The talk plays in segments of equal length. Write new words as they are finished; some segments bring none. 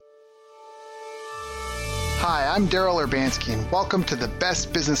Hi, I'm Daryl Urbanski, and welcome to the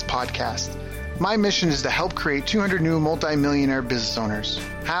Best Business Podcast. My mission is to help create 200 new multi-millionaire business owners.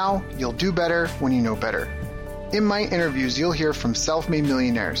 How? You'll do better when you know better. In my interviews, you'll hear from self-made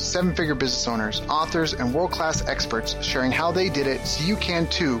millionaires, seven-figure business owners, authors, and world-class experts sharing how they did it so you can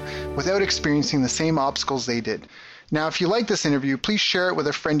too without experiencing the same obstacles they did. Now, if you like this interview, please share it with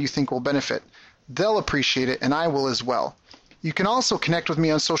a friend you think will benefit. They'll appreciate it, and I will as well. You can also connect with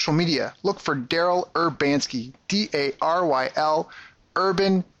me on social media. Look for Daryl Urbanski, D-A-R-Y-L,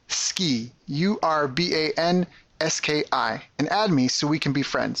 Urban Ski, U-R-B-A-N-S-K-I, and add me so we can be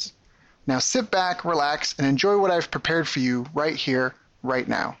friends. Now sit back, relax, and enjoy what I've prepared for you right here, right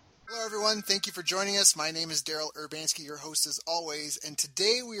now. Hello, everyone. Thank you for joining us. My name is Daryl Urbanski, your host as always, and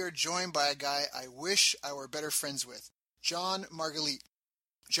today we are joined by a guy I wish I were better friends with, John Margalit.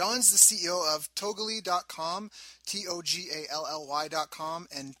 John's the CEO of Togally.com, T-O-G-A-L-L-Y.com,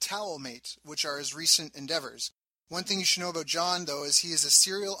 and Towelmate, which are his recent endeavors. One thing you should know about John, though, is he is a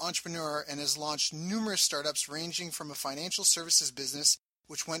serial entrepreneur and has launched numerous startups ranging from a financial services business,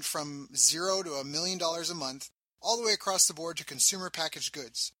 which went from $0 to $1 million a month, all the way across the board to consumer packaged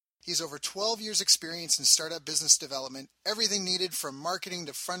goods. He has over 12 years' experience in startup business development, everything needed from marketing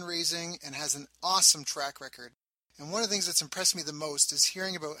to fundraising, and has an awesome track record. And one of the things that's impressed me the most is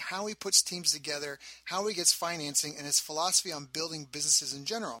hearing about how he puts teams together, how he gets financing, and his philosophy on building businesses in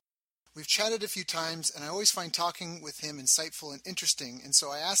general. We've chatted a few times, and I always find talking with him insightful and interesting, and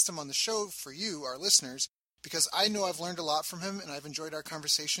so I asked him on the show for you, our listeners, because I know I've learned a lot from him, and I've enjoyed our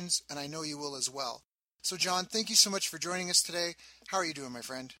conversations, and I know you will as well. So, John, thank you so much for joining us today. How are you doing, my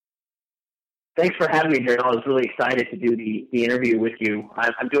friend? Thanks for having me, Daryl. I was really excited to do the interview with you.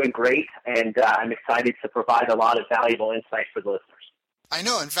 I'm doing great, and I'm excited to provide a lot of valuable insight for the listeners. I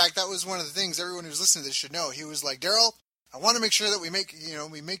know. In fact, that was one of the things everyone who's listening to this should know. He was like, Daryl, I want to make sure that we make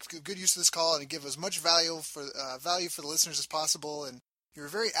good use of this call and give as much value for the listeners as possible. And you were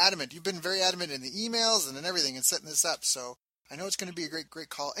very adamant. You've been very adamant in the emails and in everything and setting this up. So I know it's going to be a great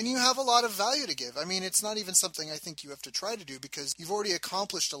call. And you have a lot of value to give. I mean, it's not even something I think you have to try to do because you've already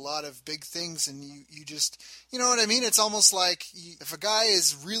accomplished a lot of big things and you just, you know what I mean? It's almost like if a guy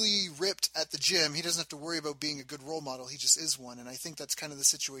is really ripped at the gym, he doesn't have to worry about being a good role model. He just is one. And I think that's kind of the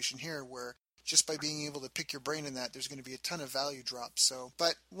situation here where just by being able to pick your brain in that, there's going to be a ton of value drop. So,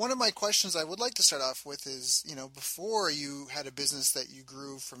 but one of my questions I would like to start off with is, before you had a business that you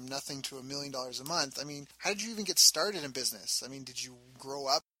grew from nothing to $1 million a month, I mean, how did you even get started in business? I mean, did you grow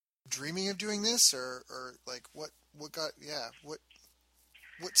up dreaming of doing this or like what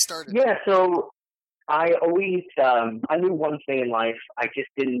started? Yeah. So I always, I knew one thing in life. I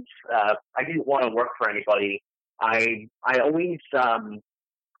didn't want to work for anybody. I always,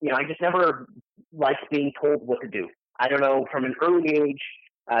 I just never liked being told what to do. I don't know, from an early age,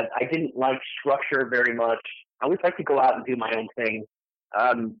 I didn't like structure very much. I always liked to go out and do my own thing.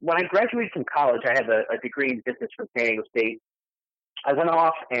 When I graduated from college, I have a degree in business from San Diego State. I went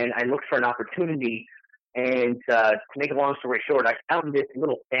off and I looked for an opportunity. And to make a long story short, I found this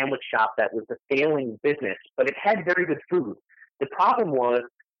little sandwich shop that was a failing business, but it had very good food. The problem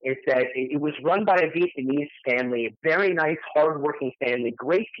is that it was run by a Vietnamese family, a very nice, hardworking family,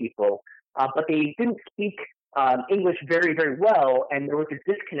 great people, but they didn't speak English very, very well, and there was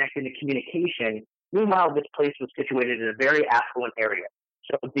a disconnect in the communication. Meanwhile, this place was situated in a very affluent area.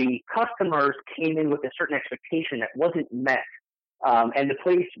 So the customers came in with a certain expectation that wasn't met, and the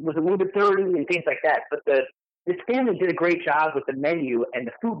place was a little bit dirty and things like that, but this family did a great job with the menu, and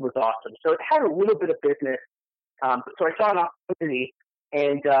the food was awesome. So it had a little bit of business. So I saw an opportunity.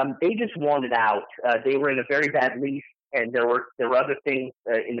 And they just wanted out. They were in a very bad lease, and there were other things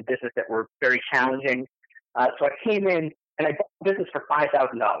in the business that were very challenging. So I came in and I bought the business for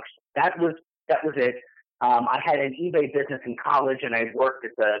 $5,000. That was it. I had an eBay business in college, and I worked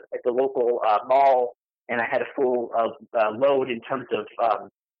at the local mall, and I had a full load in terms of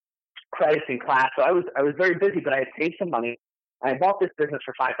credits in class. So I was very busy, but I had saved some money. I bought this business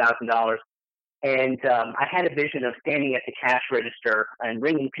for $5,000. And I had a vision of standing at the cash register and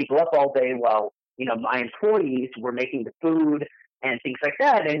ringing people up all day while, my employees were making the food and things like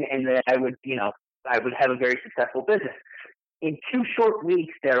that. And then I would have a very successful business. In 2 short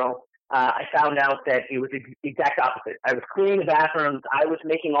weeks, Daryl, I found out that it was the exact opposite. I was cleaning the bathrooms. I was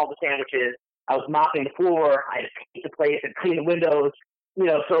making all the sandwiches. I was mopping the floor. I had to paint the place and clean the windows.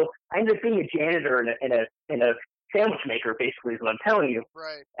 So I ended up being a janitor in a sandwich maker, basically, is what I'm telling you.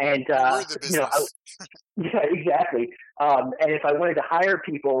 Right. And, the business. yeah, exactly. And if I wanted to hire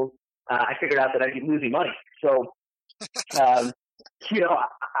people, I figured out that I'd be losing money. So, I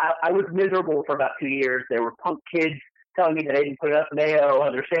was miserable for about 2 years. There were punk kids telling me that I didn't put enough mayo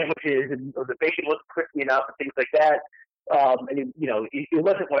on their sandwiches and or the bacon wasn't crispy enough and things like that. It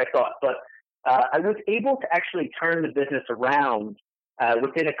wasn't what I thought. But I was able to actually turn the business around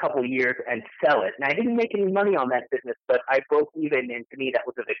within a couple of years and sell it. And I didn't make any money on that business, but I broke even, and to me, that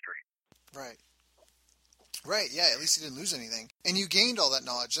was a victory. Right. Right, yeah, at least you didn't lose anything. And you gained all that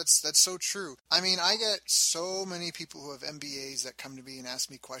knowledge. That's so true. I mean, I get so many people who have MBAs that come to me and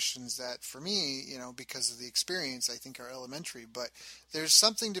ask me questions that, for me, because of the experience, I think are elementary. But there's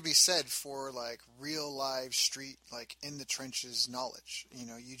something to be said for, like, real live street, like, in the trenches knowledge.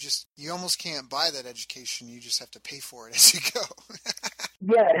 You almost can't buy that education. You just have to pay for it as you go.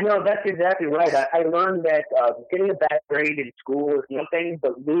 Yeah, no, that's exactly right. I learned that getting a bad grade in school is one thing,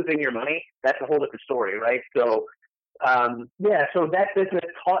 but losing your money, that's a whole different story, right? So, so that business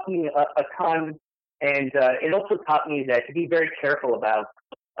taught me a ton, and it also taught me that to be very careful about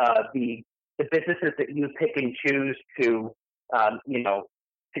the businesses that you pick and choose to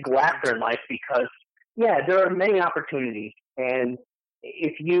go after in life, because, there are many opportunities, and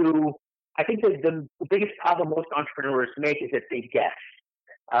I think that the biggest problem most entrepreneurs make is that they guess.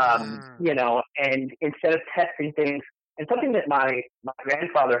 And instead of testing things, and something that my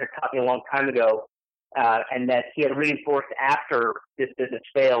grandfather had taught me a long time ago, and that he had reinforced after this business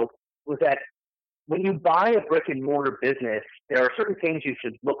failed, was that when you buy a brick and mortar business, there are certain things you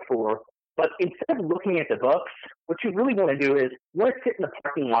should look for. But instead of looking at the books, what you really want to do is you want to sit in the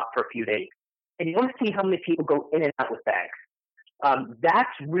parking lot for a few days, and you want to see how many people go in and out with bags.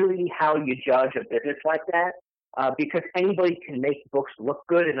 That's really how you judge a business like that. Because anybody can make books look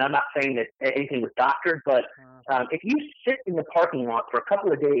good, and I'm not saying that anything was doctored, but if you sit in the parking lot for a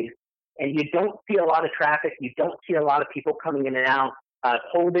couple of days and you don't see a lot of traffic, you don't see a lot of people coming in and out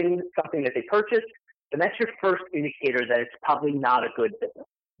holding something that they purchased, then that's your first indicator that it's probably not a good business.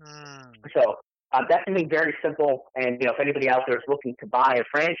 So that's something very simple, and if anybody out there is looking to buy a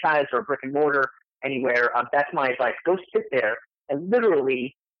franchise or a brick and mortar anywhere, that's my advice. Go sit there and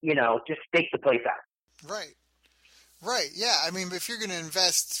literally, just stake the place out. Right. Right, yeah. I mean, if you're going to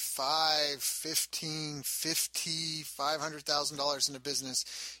invest $5, $15, $50, $500,000 in a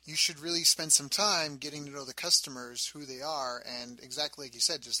business, you should really spend some time getting to know the customers, who they are, and exactly like you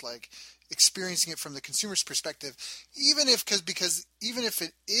said, just like experiencing it from the consumer's perspective. Because even if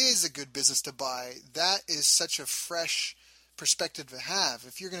it is a good business to buy, that is such a fresh perspective to have.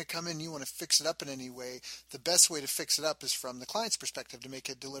 If you're going to come in and you want to fix it up in any way, the best way to fix it up is from the client's perspective, to make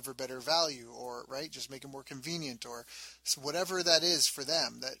it deliver better value, or just make it more convenient, or whatever that is for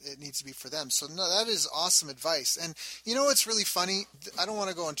them, that it needs to be for them. So no, that is awesome advice. And what's really funny, I don't want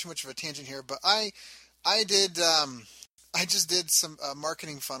to go on too much of a tangent here, but I just did some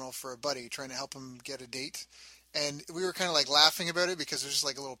marketing funnel for a buddy, trying to help him get a date. And we were kind of like laughing about it because it was just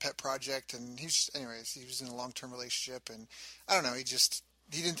like a little pet project. And he was in a long-term relationship, and I don't know, he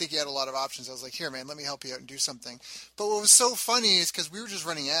didn't think he had a lot of options. I was like, here, man, let me help you out and do something. But what was so funny is because we were just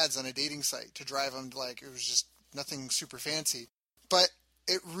running ads on a dating site to drive him, like, it was just nothing super fancy. But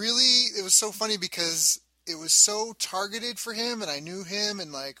it was so funny because it was so targeted for him, and I knew him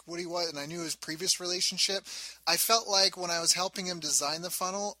and like what he was, and I knew his previous relationship. I felt like when I was helping him design the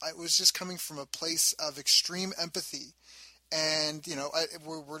funnel, I was just coming from a place of extreme empathy. And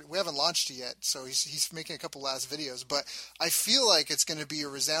we haven't launched it yet, so he's making a couple last videos. But I feel like it's going to be a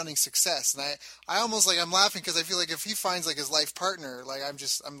resounding success, and I'm laughing because I feel like if he finds like his life partner, like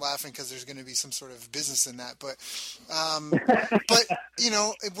I'm laughing because there's going to be some sort of business in that. But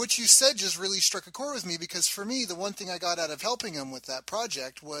what you said just really struck a chord with me, because for me, the one thing I got out of helping him with that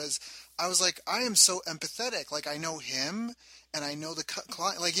project was I was like, I am so empathetic. Like, I know him. And I know the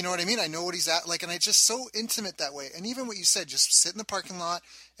client, like, you know what I mean? I know what he's at, like, and it's just so intimate that way. And even what you said, just sit in the parking lot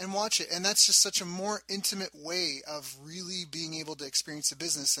and watch it. And that's just such a more intimate way of really being able to experience the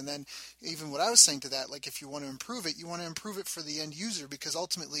business. And then even what I was saying to that, like, if you want to improve it, you want to improve it for the end user, because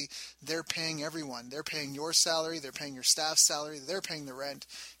ultimately they're paying everyone. They're paying your salary. They're paying your staff's salary. They're paying the rent.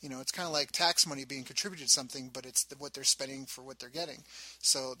 It's kind of like tax money being contributed to something, but it's what they're spending for what they're getting.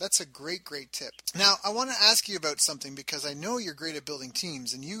 So that's a great, great tip. Now, I want to ask you about something, because I know you're great at building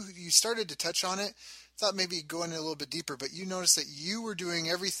teams, and you started to touch on it. Thought maybe going a little bit deeper, but you noticed that you were doing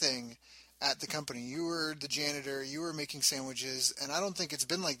everything at the company. You were the janitor, you were making sandwiches, and I don't think it's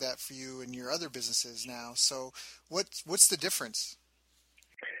been like that for you in your other businesses now. So what's the difference?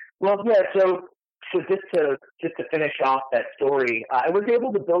 Well, yeah, so just to finish off that story, I was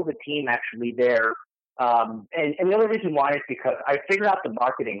able to build a team actually there. And the other reason why is because I figured out the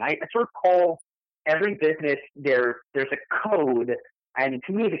marketing. I sort of call every business, there's a code And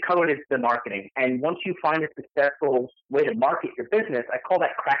to me, the code is the marketing. And once you find a successful way to market your business, I call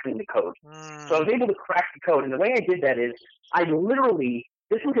that cracking the code. So I was able to crack the code. And the way I did that is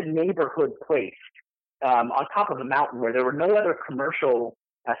this was a neighborhood place on top of a mountain where there were no other commercial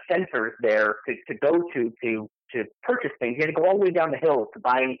centers there to go to purchase things. You had to go all the way down the hill to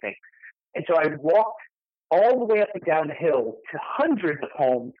buy anything. And so I walked all the way up and down the hill to hundreds of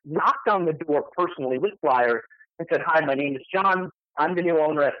homes, knocked on the door personally with flyers, and said, "Hi, my name is John. I'm the new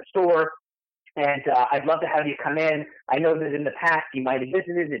owner at the store, and I'd love to have you come in. I know that in the past you might have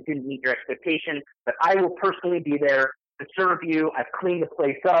visited. It didn't meet your expectations, but I will personally be there to serve you. I've cleaned the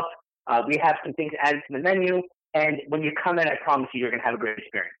place up. We have some things added to the menu, and when you come in, I promise you you're going to have a great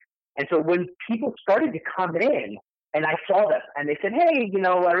experience." And so when people started to come in, and I saw them, and they said, "Hey,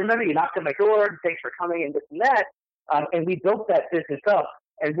 I remember you knocked on my door, and thanks for coming," and this and that. And we built that business up.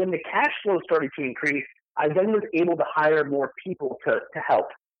 And when the cash flow started to increase, I then was able to hire more people to help.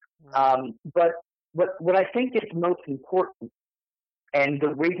 But what I think is most important, and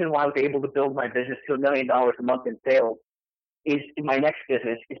the reason why I was able to build my business to $1 million a month in sales is in my next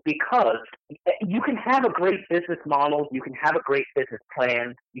business, is because you can have a great business model, you can have a great business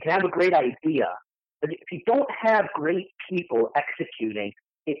plan, you can have a great idea, but if you don't have great people executing,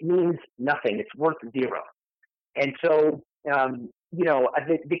 it means nothing. It's worth zero. And so,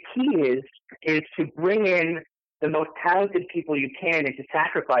 the key is to bring in the most talented people you can and to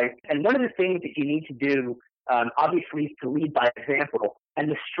sacrifice. And one of the things that you need to do, obviously, is to lead by example. And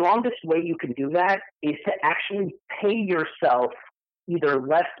the strongest way you can do that is to actually pay yourself either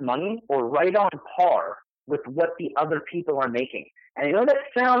less money or right on par with what the other people are making. And I know that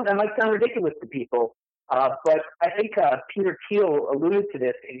might sound ridiculous to people, but I think Peter Thiel alluded to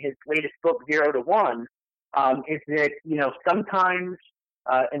this in his latest book, 0 to 1, is that, sometimes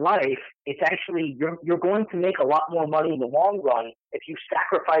in life, it's actually, you're going to make a lot more money in the long run if you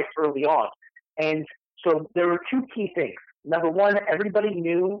sacrifice early on. And so there were two key things. Number one, everybody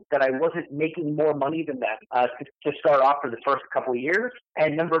knew that I wasn't making more money than them to start off for the first couple of years.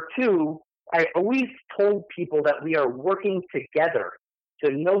 And number two, I always told people that we are working together. So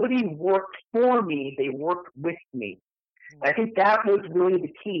nobody worked for me, they worked with me. I think that was really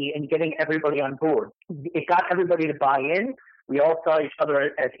the key in getting everybody on board. It got everybody to buy in. We all saw each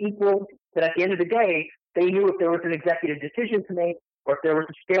other as equals. But at the end of the day, they knew if there was an executive decision to make or if there was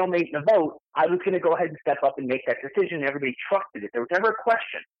a stalemate in a vote, I was going to go ahead and step up and make that decision. Everybody trusted it. There was never a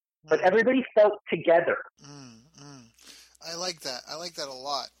question. But everybody felt together. I like that. I like that a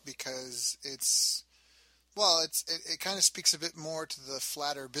lot because it kind of speaks a bit more to the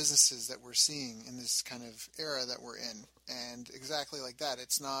flatter businesses that we're seeing in this kind of era that we're in. And exactly like that.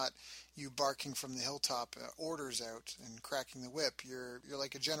 It's not you barking from the hilltop orders out and cracking the whip. You're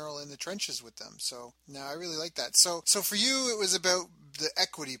like a general in the trenches with them. So now I really like that. So for you, it was about the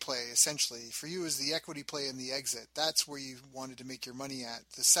equity play, essentially. For you, it was the equity play and the exit. That's where you wanted to make your money at.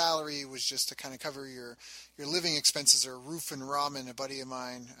 The salary was just to kind of cover your living expenses, or Roof and Ramen, a buddy of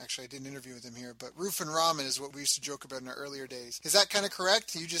mine. Actually, I didn't interview with him here, but Roof and Ramen is what we used to joke about in our earlier days. Is that kind of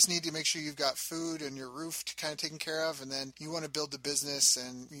correct? You just need to make sure you've got food and your roof kind of taken care of, and then you want to build the business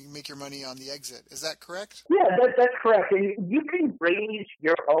and you make your money on the exit. Is that correct? Yeah, that's correct. And you can raise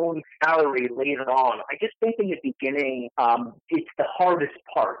your own salary later on. I just think in the beginning, it's the hardest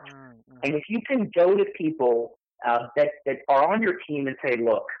part. Mm-hmm. And if you can go to people that are on your team and say,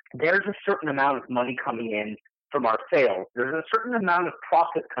 look, there's a certain amount of money coming in from our sales. There's a certain amount of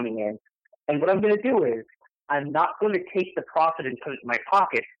profit coming in. And what I'm going to do is I'm not going to take the profit and put it in my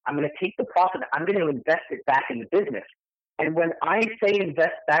pocket. I'm going to take the profit. I'm going to invest it back in the business. And when I say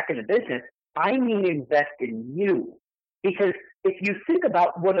invest back in the business, I mean invest in you. Because if you think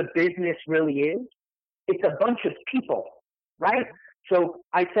about what a business really is, it's a bunch of people, right? So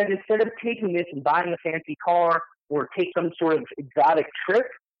I said, instead of taking this and buying a fancy car or take some sort of exotic trip,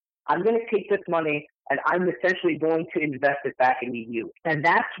 I'm going to take this money and I'm essentially going to invest it back into you. And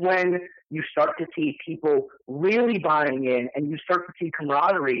that's when you start to see people really buying in, and you start to see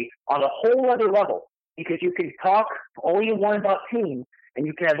camaraderie on a whole other level, because you can talk all you want about team, and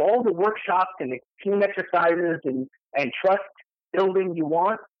you can have all the workshops and the team exercises and trust building you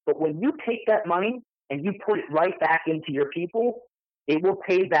want. But when you take that money and you put it right back into your people, it will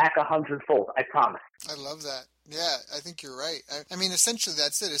pay back 100-fold. I promise. I love that. Yeah, I think you're right. I mean, essentially,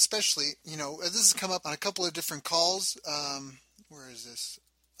 that's it. Especially, this has come up on a couple of different calls. Where is this?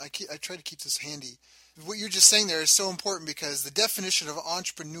 I try to keep this handy. what you're just saying there is so important because the definition of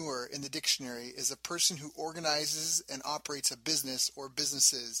entrepreneur in the dictionary is a person who organizes and operates a business or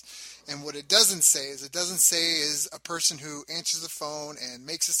businesses. And what it doesn't say is a person who answers the phone and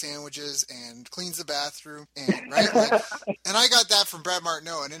makes the sandwiches and cleans the bathroom and right. And I got that from Brad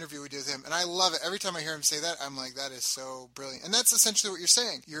Martineau, an interview we did with him, and I love it. Every time I hear him say that, I'm like, that is so brilliant. And that's essentially what you're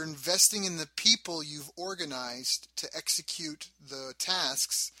saying. You're investing in the people you've organized to execute the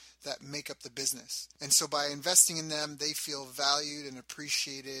tasks that make up the business. And so by investing in them, they feel valued and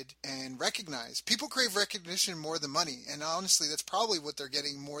appreciated and recognized. People crave recognition more than money. And honestly, that's probably what they're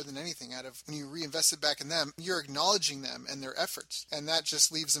getting more than anything out of when you reinvest it back in them. You're acknowledging them and their efforts. And that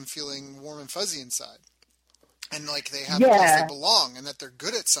just leaves them feeling warm and fuzzy inside. And like they have a place they belong and that they're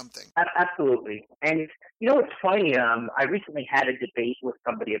good at something. Absolutely. And it's funny. I recently had a debate with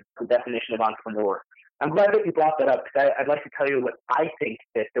somebody of the definition of entrepreneur. I'm glad that you brought that up because I'd like to tell you what I think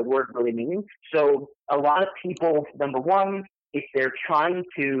that the word really means. So a lot of people, number one, if they're trying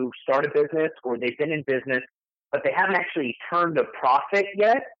to start a business or they've been in business, but they haven't actually turned a profit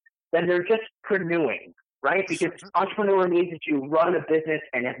yet, then they're just preneuing, right? Because entrepreneur means that you run a business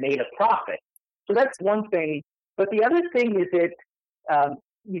and have made a profit. So that's one thing. But the other thing is that,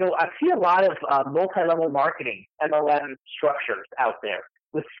 I see a lot of multi-level marketing, MLM structures out there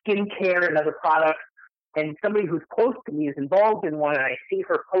with skincare and other products. And somebody who's close to me is involved in one, and I see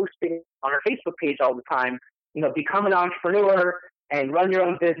her posting on her Facebook page all the time, become an entrepreneur and run your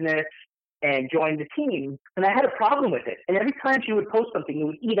own business and join the team. And I had a problem with it. And every time she would post something, it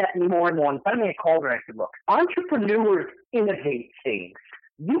would eat at me more and more. And finally I called her and I said, look, entrepreneurs innovate things.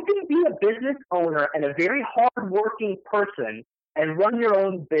 You can be a business owner and a very hard-working person and run your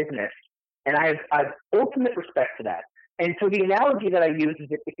own business. And I have ultimate respect for that. And so the analogy that I use is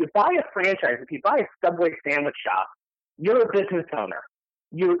that if you buy a franchise, if you buy a Subway sandwich shop, you're a business owner.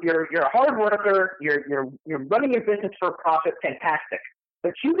 You're a hard worker. You're running your business for a profit. Fantastic.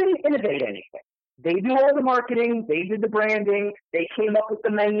 But you didn't innovate anything. They do all the marketing. They did the branding. They came up with the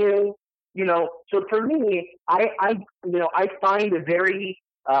menu. So for me, I find a very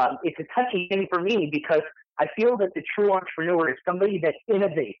it's a touchy thing for me because I feel that the true entrepreneur is somebody that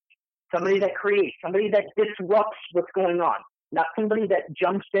innovates. Somebody that creates, somebody that disrupts what's going on, not somebody that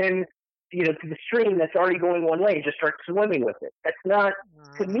jumps in, to the stream that's already going one way and just starts swimming with it. That's not,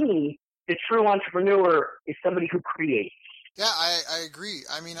 to me, the true entrepreneur is somebody who creates. Yeah, I agree.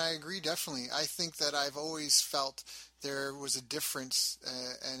 I mean, I agree definitely. I think that I've always felt there was a difference,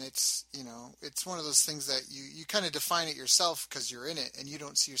 and it's one of those things that you kind of define it yourself because you're in it and you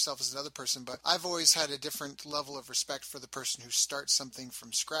don't see yourself as another person. But I've always had a different level of respect for the person who starts something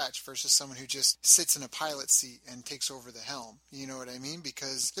from scratch versus someone who just sits in a pilot seat and takes over the helm. You know what I mean?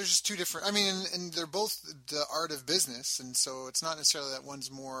 Because there's just two different. I mean, and they're both the art of business, and so it's not necessarily that one's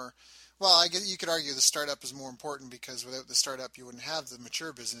more. Well, I guess you could argue the startup is more important because without the startup, you wouldn't have the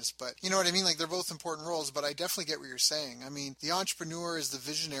mature business. But you know what I mean? Like they're both important roles, but I definitely get what you're saying. I mean, the entrepreneur is the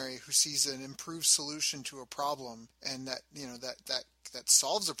visionary who sees an improved solution to a problem and that, that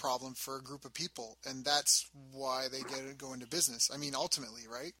solves a problem for a group of people. And that's why they go into business. I mean, ultimately,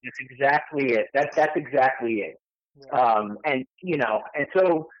 right? That's exactly it. That's exactly it. Yeah. And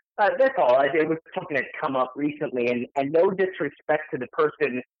so that's all. It was something that come up recently, and no disrespect to the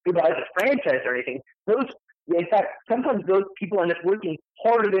person who buys a franchise or anything. In fact, sometimes those people end up working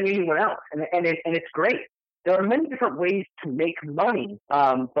harder than anyone else, and it's great. There are many different ways to make money,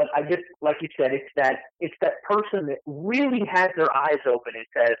 but I just, like you said, it's that person that really has their eyes open and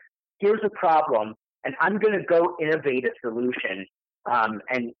says, "Here's a problem, and I'm going to go innovate a solution,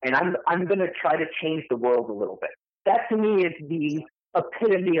 and I'm going to try to change the world a little bit." That to me is the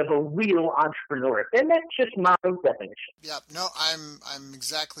epitome of a real entrepreneur, and that's just my own definition. Yeah, no, I'm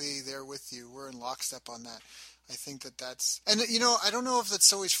exactly there with you. We're in lockstep on that. I think that's, and I don't know if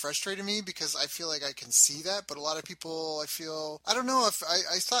that's always frustrated me because I feel like I can see that, but a lot of people, I don't know if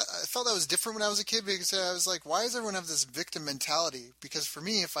I felt that was different when I was a kid because I was like, why does everyone have this victim mentality? Because for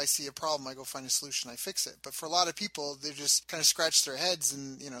me, if I see a problem, I go find a solution, I fix it. But for a lot of people, they just kind of scratch their heads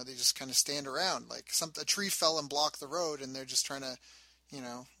and, they just kind of stand around. Like a tree fell and blocked the road and they're just trying to,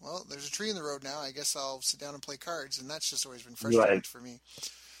 well, there's a tree in the road now. I guess I'll sit down and play cards. And that's just always been frustrating for me.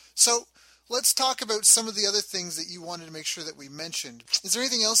 So let's talk about some of the other things that you wanted to make sure that we mentioned. Is there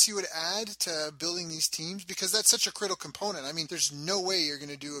anything else you would add to building these teams? Because that's such a critical component. I mean, there's no way you're going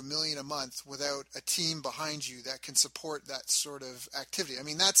to do $1 million a month without a team behind you that can support that sort of activity. I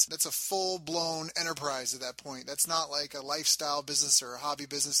mean, that's a full-blown enterprise at that point. That's not like a lifestyle business or a hobby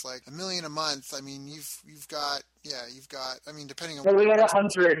business. Like $1 million a month, I mean, you've got, I mean, depending on... Well, we had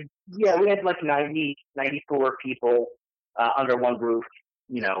 100, we had like 94 people under one roof.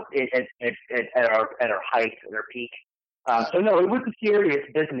 at our height, at our peak. So no, it was a serious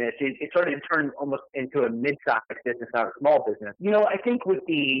business. It started to turn almost into a mid-sized business, not a small business. I think with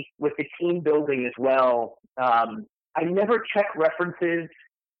the team building as well, I never check references.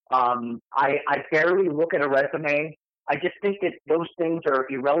 I barely look at a resume. I just think that those things are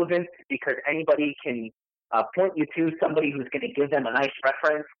irrelevant because anybody can point you to somebody who's going to give them a nice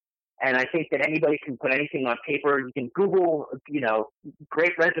reference. And I think that anybody can put anything on paper. You can Google,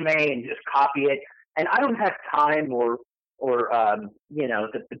 great resume and just copy it. And I don't have time or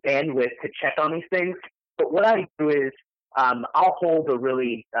the bandwidth to check on these things. But what I do is I'll hold a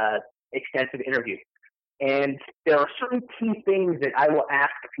really extensive interview. And there are certain key things that I will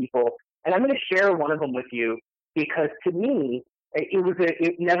ask people. And I'm going to share one of them with you because to me,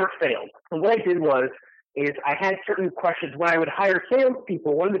 it never failed. So what I did is I had certain questions. When I would hire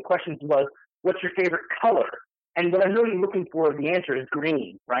salespeople, one of the questions was, what's your favorite color? And what I'm really looking for, the answer is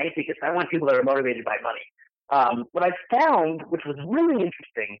green, right? Because I want people that are motivated by money. What I found, which was really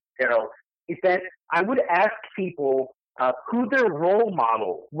interesting, Daryl, is that I would ask people who their role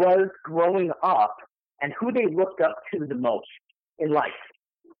model was growing up and who they looked up to the most in life.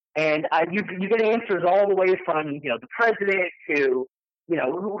 And you get answers all the way from, the president to,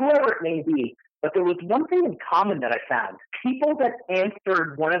 whoever it may be. But there was one thing in common that I found. People that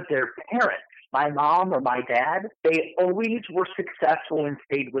answered one of their parents, my mom or my dad, they always were successful and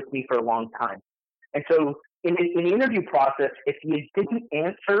stayed with me for a long time. And so in the interview process, if you didn't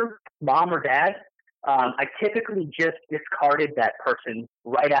answer mom or dad, I typically just discarded that person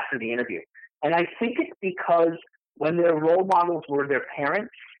right after the interview. And I think it's because when their role models were their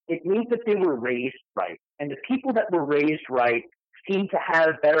parents, it means that they were raised right. And the people that were raised right seem to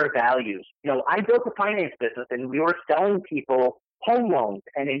have better values. I built a finance business and we were selling people home loans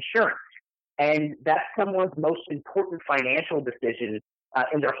and insurance. And that's someone's most important financial decision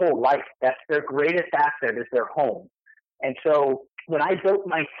in their whole life. That's their greatest asset is their home. And so when I built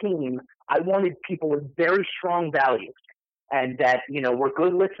my team, I wanted people with very strong values and that, were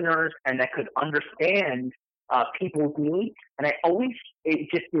good listeners and that could understand people's needs. And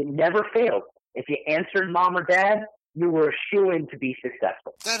it never failed. If you answered mom or dad, you were a shoo-in to be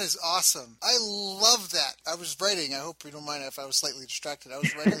successful. That is awesome. I love that. I was writing. I hope you don't mind if I was slightly distracted. I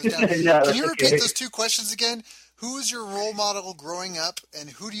was writing this down. No, Can you repeat those two questions again? Who is your role model growing up, and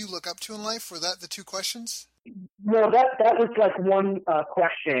who do you look up to in life? Were that the two questions? No, that was like one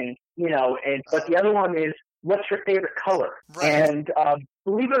question, but the other one is, what's your favorite color? Right. And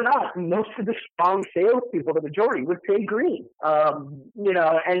believe it or not, most of the strong salespeople, the majority, would say green. And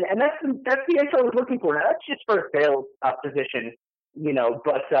that's the answer I was looking for. Now, that's just for a sales position,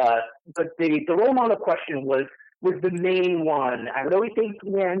 But the role model question was the main one. I would always say it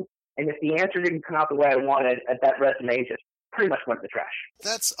to the end, and if the answer didn't come out the way I wanted, that resume just pretty much went in the trash.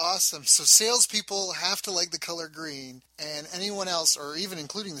 That's awesome. So salespeople have to like the color green, and anyone else, or even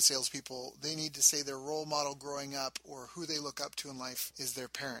including the salespeople, they need to say their role model growing up or who they look up to in life is their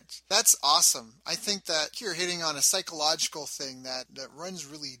parents. That's awesome. I think that you're hitting on a psychological thing that runs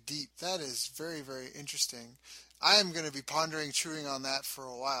really deep. That is very, very interesting. I'm going to be chewing on that for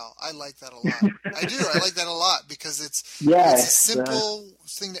a while. I like that a lot. I do. I like that a lot because it's a simple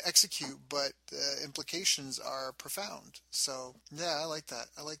thing to execute, but the implications are profound. So, yeah, I like that.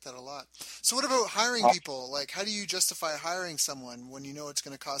 I like that a lot. So what about hiring people? Like, how do you justify hiring someone when you know it's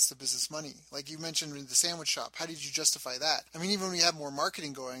going to cost the business money? Like you mentioned in the sandwich shop, how did you justify that? I mean, even when you have more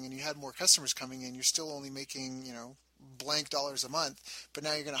marketing going and you had more customers coming in, you're still only making, blank dollars a month, but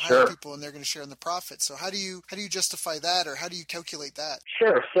now you're going to hire people and they're going to share in the profit. So how do you justify that, or how do you calculate that?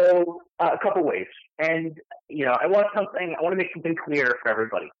 Sure. So a couple ways. And, I want to make something clear for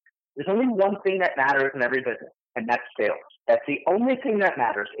everybody. There's only one thing that matters in every business, and that's sales. That's the only thing that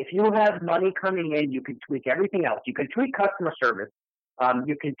matters. If you have money coming in, you can tweak everything else. You can tweak customer service.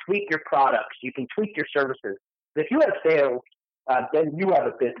 You can tweak your products. You can tweak your services. But if you have sales, then you have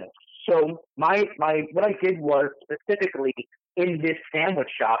a business. So what I did was specifically in this sandwich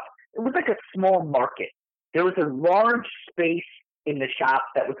shop, it was like a small market. There was a large space in the shop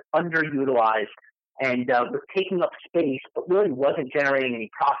that was underutilized and was taking up space, but really wasn't generating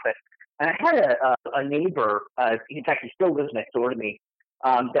any profit. And I had a neighbor, in fact, he still lives next door to me,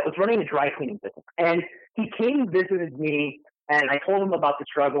 that was running a dry cleaning business. And he came and visited me, and I told him about the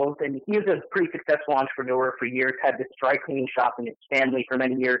struggles. And he was a pretty successful entrepreneur for years, had this dry cleaning shop in his family for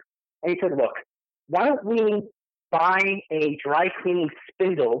many years. And he said, look, why don't we buy a dry cleaning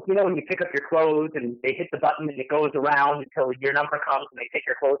spindle? When you pick up your clothes and they hit the button and it goes around until your number comes and they take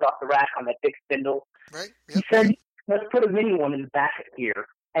your clothes off the rack on that big spindle. Right. Yep. He said, let's put a mini one in the back here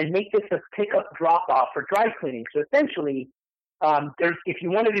and make this a pick-up drop-off for dry cleaning. So essentially, if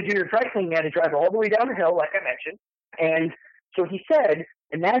you wanted to do your dry cleaning, you had to drive all the way down the hill, like I mentioned. And so he said,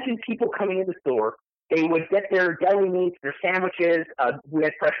 imagine people coming in the store. They would get their deli meats, their sandwiches. We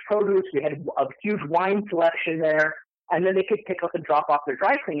had fresh produce. We had a huge wine selection there. And then they could pick up and drop off their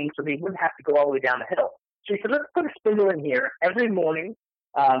dry cleaning so they wouldn't have to go all the way down the hill. So he said, let's put a spindle in here. Every morning,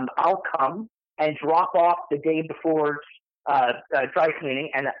 I'll come and drop off the day before dry cleaning,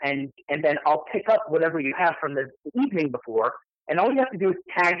 and then I'll pick up whatever you have from the evening before. And all you have to do is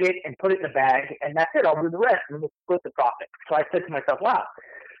tag it and put it in a bag, and that's it. I'll do the rest, and we'll split the profit. So I said to myself, wow.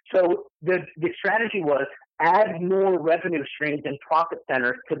 So the strategy was add more revenue streams and profit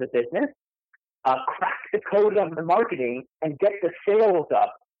centers to the business, crack the code on the marketing, and get the sales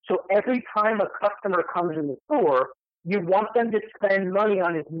up. So every time a customer comes in the store, you want them to spend money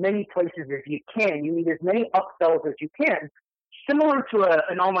on as many places as you can. You need as many upsells as you can, similar to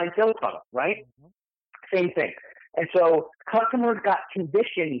an online sales funnel, right? Mm-hmm. Same thing. And so customers got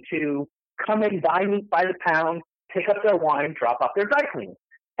conditioned to come in, buy meat by the pound, pick up their wine, drop off their dry cleaning.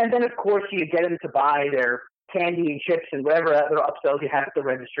 And then, of course, you get them to buy their candy and chips and whatever other upsells you have at the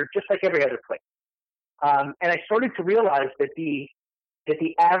register, just like every other place. And I started to realize that the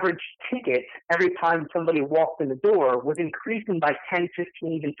average ticket every time somebody walked in the door was increasing by 10,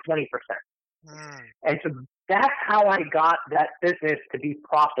 15, even 20%. And so that's how I got that business to be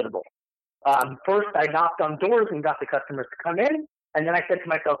profitable. First, I knocked on doors and got the customers to come in. And then I said to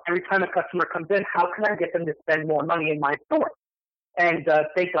myself, every time a customer comes in, how can I get them to spend more money in my store? And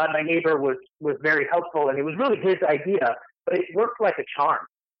thank God my neighbor was very helpful, and it was really his idea, but it worked like a charm.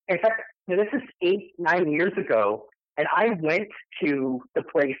 In fact, this is 8-9 years ago, and I went to the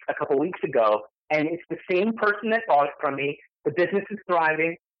place a couple weeks ago, and it's the same person that bought it from me. The business is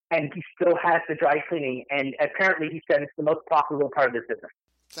thriving, and he still has the dry cleaning, and apparently he said it's the most profitable part of this business.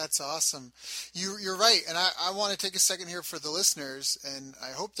 That's awesome. You're right, and I want to take a second here for the listeners, and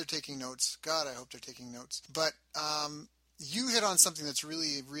I hope they're taking notes. God, I hope they're taking notes. But you hit on something that's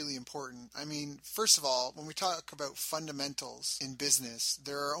really, really important. I mean, first of all, when we talk about fundamentals in business,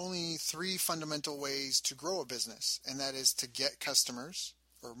 there are only 3 fundamental ways to grow a business, and that is to get customers,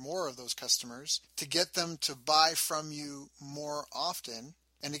 or more of those customers, to get them to buy from you more often,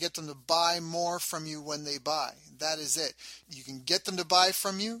 and to get them to buy more from you when they buy. That is it. You can get them to buy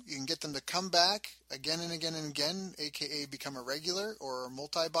from you. You can get them to come back again and again and again, aka become a regular or a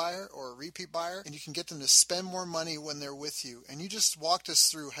multi-buyer or a repeat buyer, and you can get them to spend more money when they're with you. And you just walked us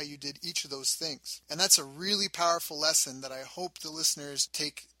through how you did each of those things. And that's a really powerful lesson that I hope the listeners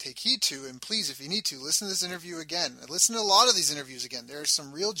take heed to. And please, if you need to, listen to this interview again. Listen to a lot of these interviews again. There are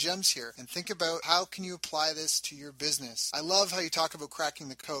some real gems here. And think about how can you apply this to your business. I love how you talk about cracking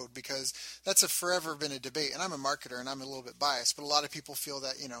the code, because that's forever been a debate. And I'm a marketer, and I'm a little bit biased, but a lot of people feel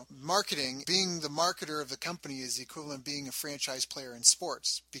that, marketing, being the marketer of the company, is the equivalent of being a franchise player in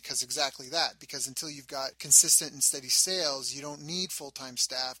sports, because exactly that. Because until you've got consistent and steady sales, you don't need full-time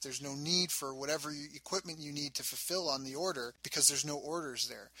staff. There's no need for whatever equipment you need to fulfill on the order, because there's no orders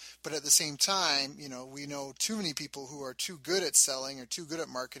there. But at the same time, we know too many people who are too good at selling or too good at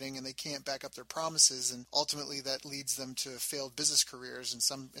marketing, and they can't back up their promises, and ultimately that leads them to failed business careers, and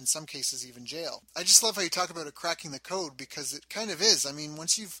in some cases even jail. I just love how you talk about it cracking the code, because it kind of is. I mean,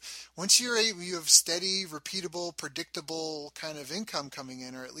 once you have steady, repeatable, predictable kind of income coming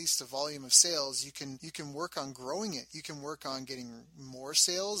in, or at least a volume of sales, you can work on growing it. You can work on getting more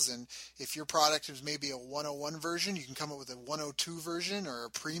sales, and if your product is maybe a 101 version, you can come up with a 102 version or a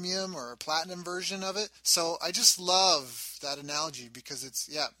premium or a platinum version of it. So I just love that analogy, because it's,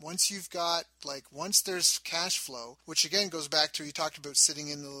 once there's cash flow, which again goes back to, you talked about sitting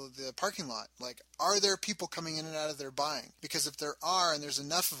in the parking lot. Like, are there people coming in and out of their buying? Because if there are, and there's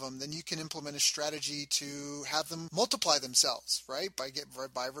enough of them, then you can implement a strategy to have them multiply themselves, right?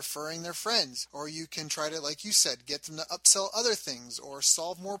 By referring their friends. Or you can try to, like you said, get them to upsell other things, or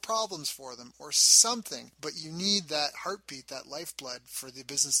solve more problems for them, or something. But you need that heartbeat, that lifeblood, for the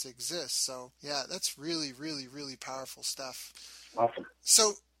business to exist. So yeah, that's really, really, really powerful stuff. Awesome.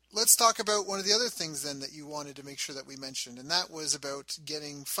 So let's talk about one of the other things then that you wanted to make sure that we mentioned, and that was about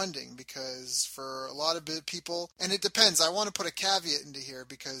getting funding, because for a lot of people, and it depends, I want to put a caveat into here,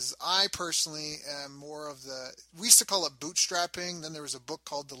 because I personally am more of we used to call it bootstrapping, then there was a book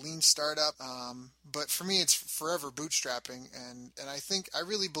called The Lean Startup, but for me it's forever bootstrapping, and I think I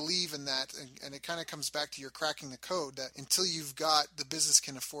really believe in that, and it kind of comes back to your cracking the code, that until you've got the business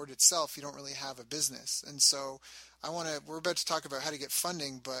can afford itself, you don't really have a business. And so we're about to talk about how to get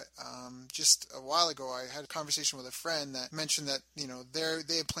funding, but just a while ago I had a conversation with a friend that mentioned that,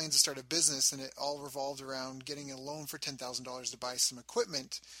 they had plans to start a business and it all revolved around getting a loan for $10,000 to buy some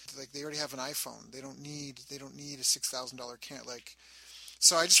equipment. Like they already have an iPhone. They don't need a $6,000 can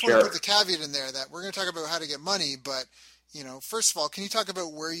So I just want to put the caveat in there that we're going to talk about how to get money, but first of all, can you talk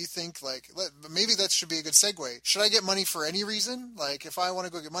about where you think, maybe that should be a good segue. Should I get money for any reason? Like, if I want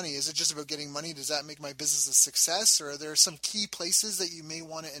to go get money, is it just about getting money? Does that make my business a success? Or are there some key places that you may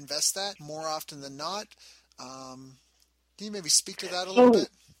want to invest at more often than not? Can you maybe speak to that a little bit?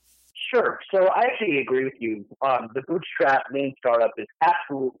 Sure. So I actually agree with you. The bootstrap lean startup is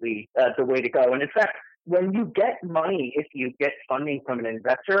absolutely the way to go. And in fact, when you get money, if you get funding from an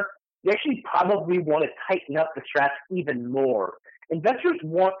investor, you actually probably want to tighten up the straps even more. Investors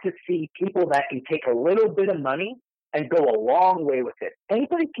want to see people that can take a little bit of money and go a long way with it.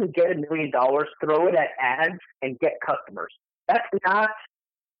 Anybody can get $1 million, throw it at ads, and get customers. That's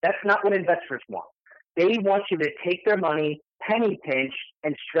not what investors want. They want you to take their money, penny pinch,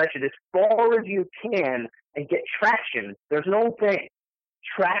 and stretch it as far as you can and get traction. There's no thing.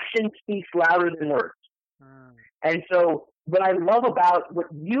 Traction speaks louder than words. And so what I love about what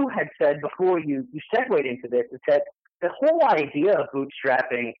you had said before you segued into this is that the whole idea of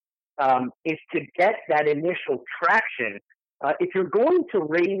bootstrapping is to get that initial traction. If you're going to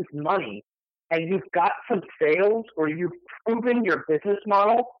raise money and you've got some sales or you've proven your business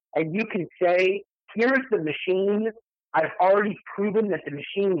model and you can say, here's the machine, I've already proven that the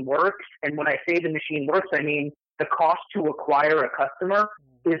machine works. And when I say the machine works, I mean the cost to acquire a customer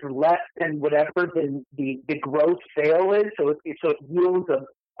is less than whatever the gross sale is, so it yields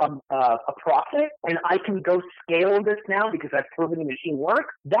a profit, and I can go scale this now because I've proven the machine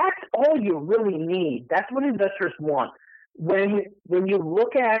works. That's all you really need. That's what investors want. When you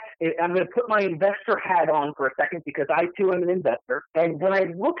look at, I'm going to put my investor hat on for a second because I too am an investor, and when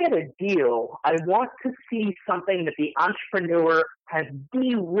I look at a deal, I want to see something that the entrepreneur has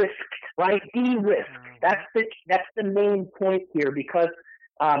de-risked, right? De-risked. That's the main point here because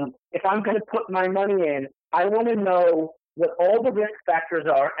if I'm going to put my money in, I want to know what all the risk factors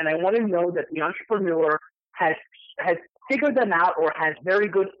are, and I want to know that the entrepreneur has figured them out or has very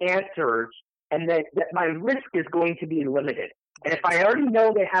good answers, and that my risk is going to be limited. And if I already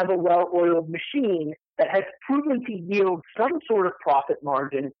know they have a well-oiled machine that has proven to yield some sort of profit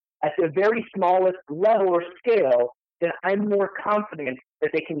margin at the very smallest level or scale, then I'm more confident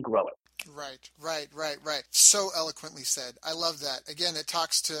that they can grow it. Right. So eloquently said. I love that. Again, it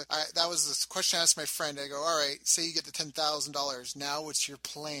talks to, that was the question I asked my friend. I go, all right, say you get the $10,000. Now what's your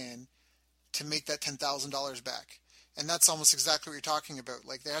plan to make that $10,000 back? And that's almost exactly what you're talking about.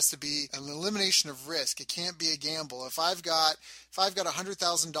 Like there has to be an elimination of risk. It can't be a gamble. If I've got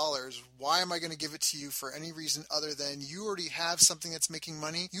 $100,000, why am I going to give it to you for any reason other than you already have something that's making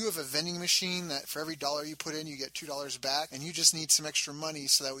money? You have a vending machine that for every dollar you put in, you get $2 back, and you just need some extra money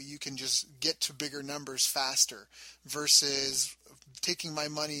so that way you can just get to bigger numbers faster versus taking my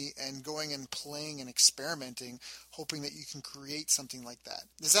money and going and playing and experimenting, hoping that you can create something like that.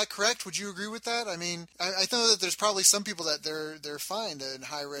 Is that correct? Would you agree with that? I mean, I know that there's probably some people that they're fine in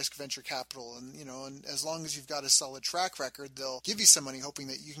high risk venture capital, and and as long as you've got a solid track record, they'll give you some money, hoping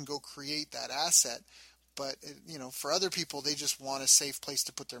that you can go create that asset. But for other people, they just want a safe place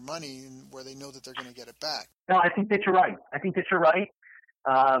to put their money and where they know that they're going to get it back. No, I think that you're right.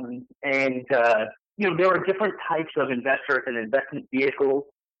 There are different types of investors and investment vehicles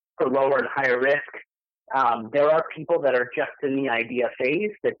for lower and higher risk. There are people that are just in the idea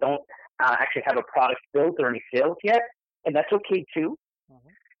phase that don't actually have a product built or any sales yet, and that's okay too.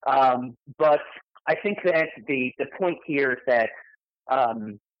 But I think that the point here is that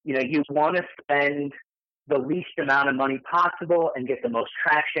you want to spend the least amount of money possible and get the most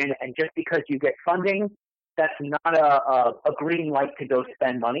traction. And just because you get funding, that's not a green light to go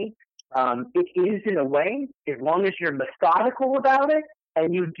spend money. It is in a way, as long as you're methodical about it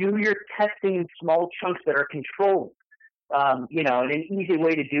and you do your testing in small chunks that are controlled. And an easy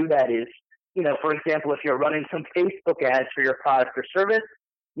way to do that is, for example, if you're running some Facebook ads for your product or service,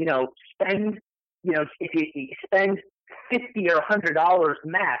 if you spend $50 or $100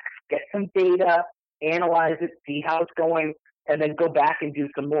 max, get some data, analyze it, see how it's going, and then go back and do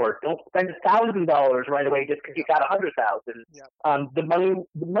some more. Don't spend $1,000 right away just because you got $100,000. Yeah. The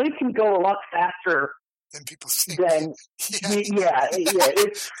money can go a lot faster than people think. Yeah.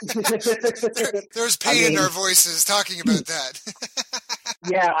 There's pain in our voices talking about that.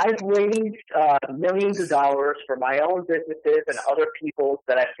 Yeah, I've raised millions of dollars for my own businesses and other people's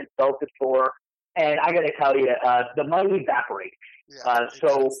that I've consulted for, and I got to tell you, the money evaporates. Yeah,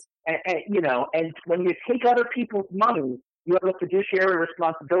 so And when you take other people's money, you have a fiduciary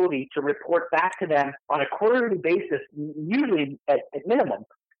responsibility to report back to them on a quarterly basis, usually at minimum,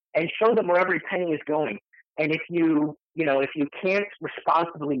 and show them where every penny is going. And if you can't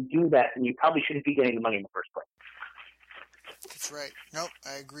responsibly do that, then you probably shouldn't be getting the money in the first place. That's right. Nope,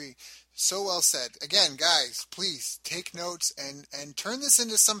 I agree. So well said. Again, guys, please take notes and turn this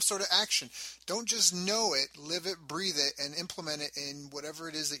into some sort of action. Don't just know it, live it, breathe it, and implement it in whatever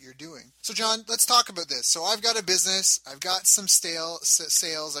it is that you're doing. So, John, let's talk about this. So I've got a business. I've got some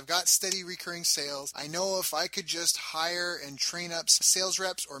sales. I've got steady recurring sales. I know if I could just hire and train up sales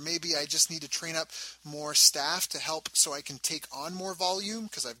reps, or maybe I just need to train up more staff to help so I can take on more volume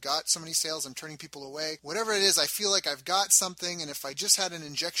because I've got so many sales, I'm turning people away. Whatever it is, I feel like I've got something, and if I just had an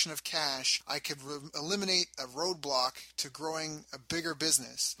injection of cash, I could eliminate a roadblock to growing a bigger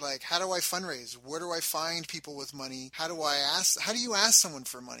business. Like, how do I fundraise? Where do I find people with money? How do you ask someone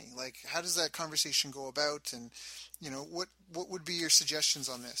for money? Like, how does that conversation go about? And, what would be your suggestions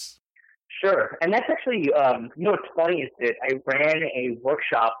on this? Sure. And that's actually, what's funny is that I ran a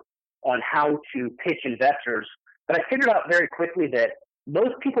workshop on how to pitch investors, but I figured out very quickly that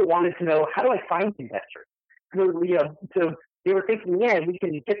most people wanted to know, how do I find investors? So they were thinking, we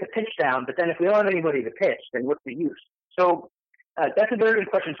can get the pitch down, but then if we don't have anybody to pitch, then what's the use? So that's a very good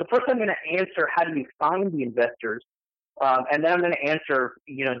question. So first I'm going to answer, how do you find the investors? And then I'm going to answer,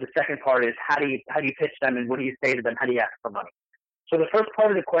 the second part is, how do you pitch them, and what do you say to them? How do you ask for money? So the first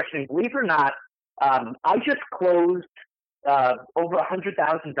part of the question, believe it or not, I just closed over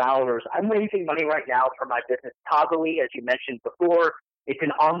 $100,000. I'm raising money right now for my business, Margalit, as you mentioned before. It's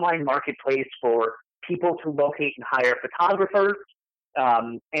an online marketplace for people to locate and hire photographers.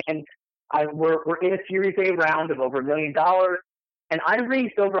 And we're in a Series A round of over $1 million. And I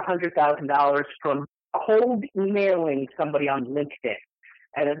raised over $100,000 from cold emailing somebody on LinkedIn.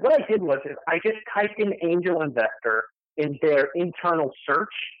 And what I did was I just typed in angel investor in their internal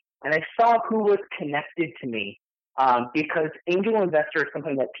search, and I saw who was connected to me, because angel investor is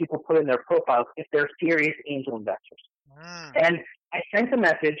something that people put in their profiles if they're serious angel investors. And I sent a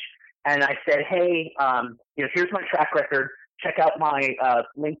message, and I said, hey, here's my track record. Check out my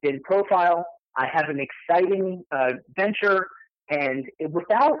LinkedIn profile. I have an exciting venture. And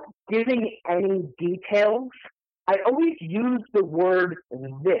without giving any details, I always use the word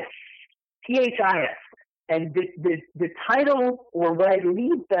this, THIS. And the title, or what I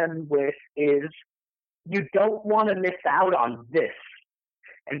leave them with, is, you don't want to miss out on this.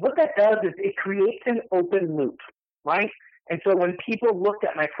 And what that does is it creates an open loop, right? And so when people looked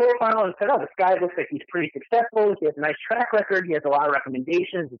at my profile and said, oh, this guy looks like he's pretty successful, he has a nice track record, he has a lot of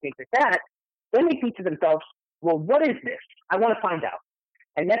recommendations and things like that, then they think to themselves, well, what is this? I want to find out.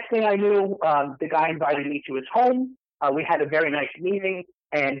 And next thing I knew, the guy invited me to his home. We had a very nice meeting.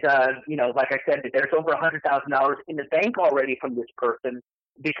 And, like I said, there's over $100,000 in the bank already from this person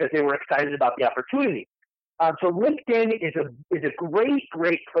because they were excited about the opportunity. So LinkedIn is a great,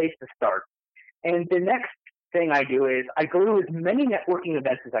 great place to start. And the next thing I do is I go to as many networking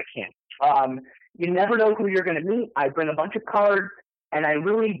events as I can. You never know who you're going to meet. I bring a bunch of cards, and I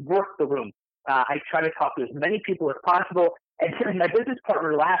really work the room. I try to talk to as many people as possible. And my business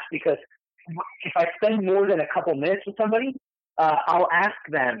partner laughs because if I spend more than a couple minutes with somebody, I'll ask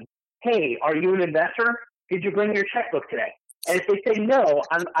them, hey, are you an investor? Did you bring your checkbook today? And if they say no,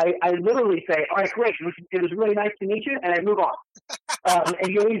 I literally say, all right, great. It was really nice to meet you, and I move on. And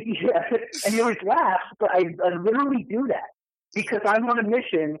you always laugh, but I literally do that because I'm on a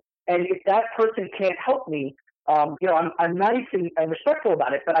mission. And if that person can't help me, I'm nice and respectful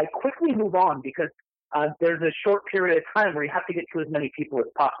about it, but I quickly move on because there's a short period of time where you have to get to as many people as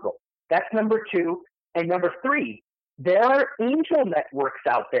possible. That's number two. And number three, there are angel networks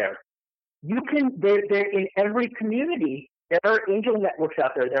out there. They're in every community. There are angel networks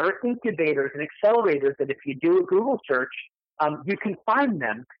out there. There are incubators and accelerators that if you do a Google search, you can find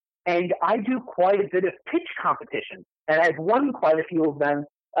them. And I do quite a bit of pitch competitions, and I've won quite a few of them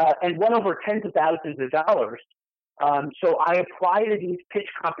and won over tens of thousands of dollars. So I apply to these pitch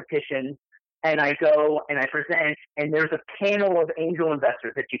competitions, and I go and I present, and there's a panel of angel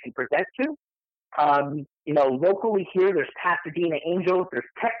investors that you can present to. Locally here, there's Pasadena Angels, there's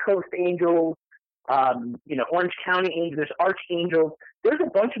Tech Coast Angels, Orange County Angels, there's Arch Angels. There's a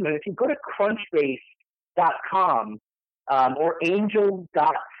bunch of them. If you go to crunchbase.com or angel.co.co,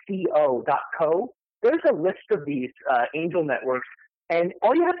 there's a list of these angel networks, and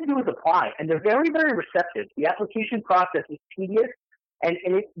all you have to do is apply, and they're very, very receptive. The application process is tedious, and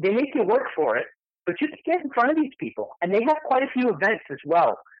they make you work for it, but just get in front of these people, and they have quite a few events as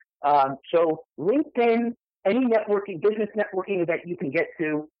well. So LinkedIn, any networking, business networking event you can get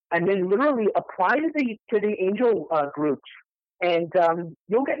to, and then literally apply to the angel groups, and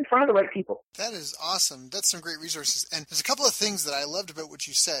you'll get in front of the right people. That is awesome. That's some great resources. And there's a couple of things that I loved about what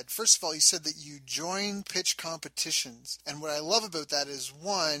you said. First of all, you said that you join pitch competitions. And what I love about that is,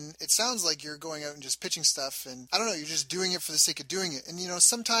 one, it sounds like you're going out and just pitching stuff, and I don't know, you're just doing it for the sake of doing it. And, you know,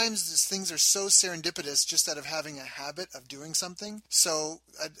 sometimes these things are so serendipitous just out of having a habit of doing something. So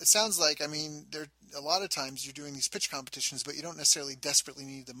it sounds like, I mean, a lot of times you're doing these pitch competitions, but you don't necessarily desperately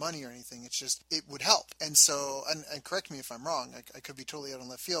need the money or anything. It's just, it would help. And so, and correct me if I'm wrong, I could be totally out on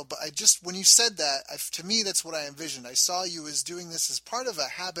left field, but when you said that, to me, that's what I envisioned. I saw you as doing this as part of a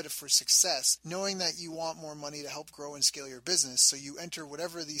habit for success, knowing that you want more money to help grow and scale your business. So you enter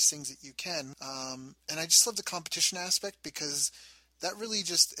whatever of these things that you can. And I just love the competition aspect, because that really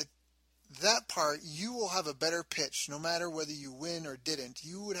that part, you will have a better pitch no matter whether you win or didn't.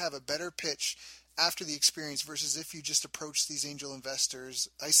 You would have a better pitch after the experience versus if you just approach these angel investors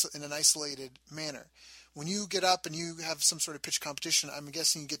in an isolated manner. When you get up and you have some sort of pitch competition, I'm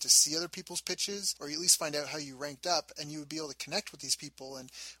guessing you get to see other people's pitches, or you at least find out how you ranked up, and you would be able to connect with these people. And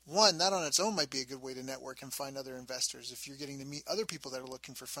one, that on its own might be a good way to network and find other investors if you're getting to meet other people that are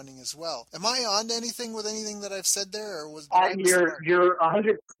looking for funding as well. Am I on to anything with anything that I've said there, or was you're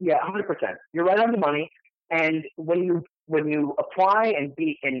 100%. You're right on the money. And when you apply and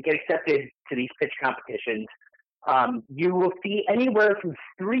get accepted to these pitch competitions, you will see anywhere from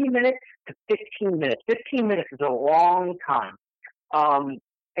 3 minutes to 15 minutes. 15 minutes is a long time.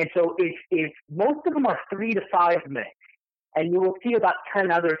 And so if most of them are 3 to 5 minutes, and you will see about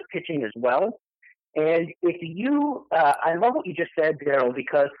 10 others pitching as well. And if you, I love what you just said, Daryl,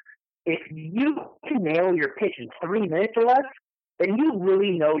 because if you can nail your pitch in 3 minutes or less, then you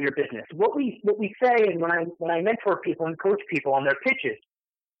really know your business. What we say, and when I mentor people and coach people on their pitches,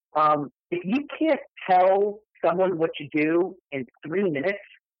 if you can't tell someone what you do in 3 minutes,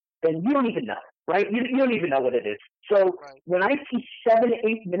 then you don't even know, right? You don't even know what it is. So when I see 7 to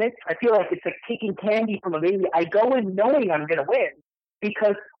 8 minutes, I feel like it's like taking candy from a baby. I go in knowing I'm going to win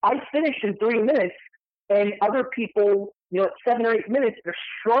because I finish in 3 minutes, and other people, at 7 or 8 minutes, they're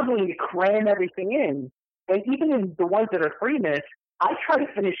struggling to cram everything in. And even in the ones that are 3 minutes, I try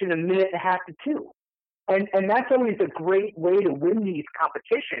to finish in 1.5 minutes to 2. And that's always a great way to win these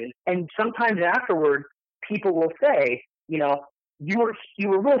competitions. And sometimes afterward, people will say, you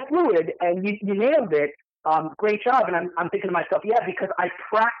were real fluid and you nailed it. Great job. And I'm thinking to myself, yeah, because I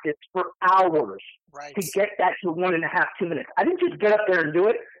practiced for hours to get that to 1.5, 2 minutes. I didn't just get up there and do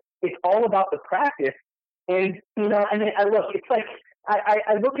it. It's all about the practice. And, and I look, it's like,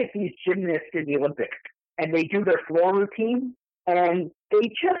 I look at these gymnasts in the Olympics and they do their floor routine and they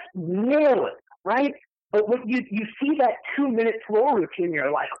just nail it, right? But when you see that 2-minute floor routine,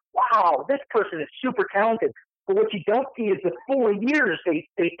 you're like, wow, this person is super talented. But what you don't see is the 4 years they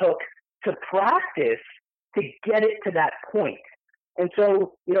took to practice to get it to that point. And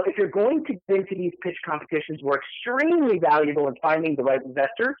so, if you're going to get into these pitch competitions, we're extremely valuable in finding the right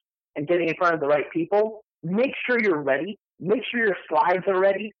investors and getting in front of the right people. Make sure you're ready. Make sure your slides are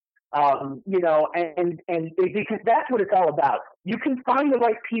ready. And because that's what it's all about. You can find the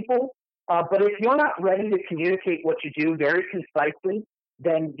right people, but if you're not ready to communicate what you do very concisely,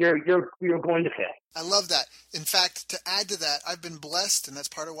 then you're going to fail. I love that. In fact, to add to that, I've been blessed, and that's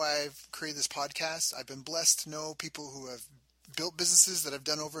part of why I've created this podcast. I've been blessed to know people who have built businesses that have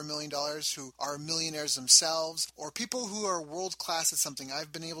done over $1 million, who are millionaires themselves, or people who are world-class at something.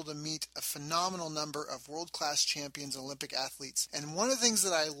 I've been able to meet a phenomenal number of world-class champions and Olympic athletes. And one of the things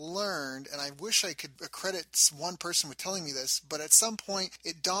that I learned, and I wish I could credit one person with telling me this, but at some point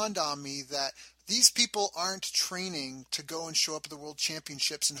it dawned on me that these people aren't training to go and show up at the World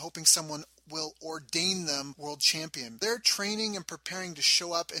Championships and hoping someone will ordain them world champion. They're training and preparing to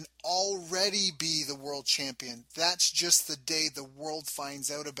show up and already be the world champion. That's just the day the world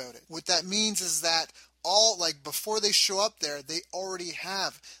finds out about it. What that means is that before they show up there, they already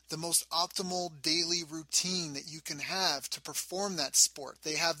have the most optimal daily routine that you can have to perform that sport.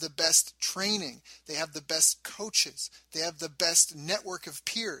 They have the best training. They have the best coaches. They have the best network of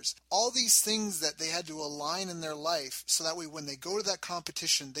peers. All these things that they had to align in their life so that way when they go to that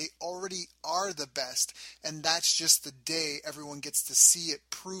competition, they already are the best. And that's just the day everyone gets to see it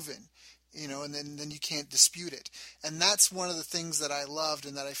proven. And then you can't dispute it. And that's one of the things that I loved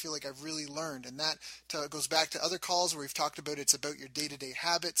and that I feel like I've really learned. And that goes back to other calls where we've talked about it's about your day-to-day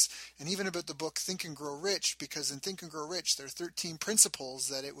habits and even about the book Think and Grow Rich, because in Think and Grow Rich, there are 13 principles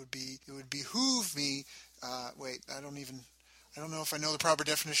that it would behoove me. I don't know if I know the proper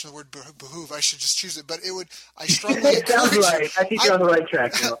definition of the word behoove. I should just choose it, but I strongly It sounds encourage right. you. I think you're on the right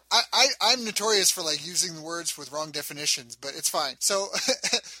track, Bill. I'm notorious for like using the words with wrong definitions, but it's fine. So,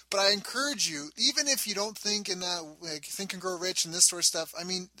 but I encourage you, even if you don't think in that, like Think and Grow Rich and this sort of stuff. I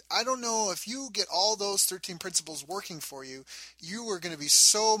mean, I don't know if you get all those 13 principles working for you, you are going to be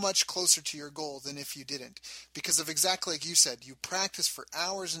so much closer to your goal than if you didn't, because of exactly like you said, you practice for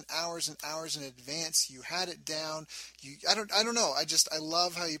hours and hours and hours in advance. You had it down. I don't know. I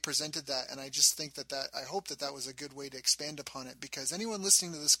love how you presented that, and I just think that I hope that was a good way to expand upon it, because anyone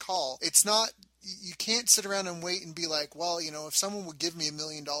listening to this call, it's not, you can't sit around and wait and be like, well, if someone would give me $1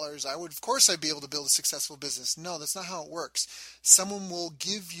 million, of course I'd be able to build a successful business. No, that's not how it works. Someone will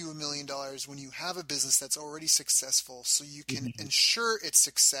give you $1 million when you have a business that's already successful, so you can ensure its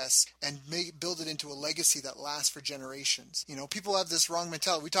success and build it into a legacy that lasts for generations. People have this wrong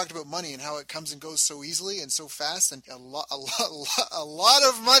mentality. We talked about money and how it comes and goes so easily and so fast, and a lot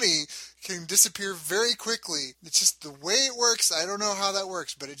of money can disappear very quickly. It's just the way it works. I don't know how that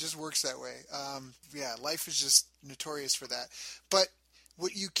works, but it just works that way. Life is just notorious for that. But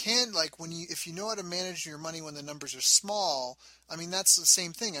what you can, like, if you know how to manage your money when the numbers are small, I mean, that's the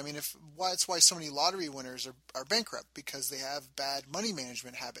same thing. I mean, that's why so many lottery winners are bankrupt, because they have bad money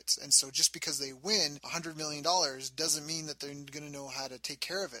management habits. And so just because they win $100 million doesn't mean that they're going to know how to take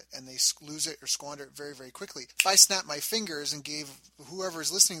care of it, and they lose it or squander it very, very quickly. If I snap my fingers and gave whoever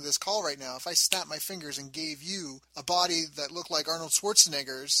is listening to this call right now, if I snap my fingers and gave you a body that looked like Arnold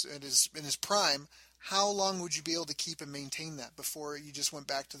Schwarzenegger's in his prime, how long would you be able to keep and maintain that before you just went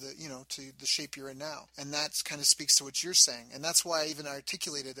back to the shape you're in now? And that kind of speaks to what you're saying. And that's why I even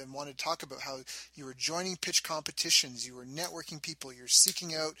articulated and wanted to talk about how you were joining pitch competitions, you were networking people, you're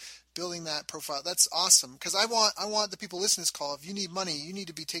seeking out building that profile. That's awesome, because I want the people listening to this call, if you need money, you need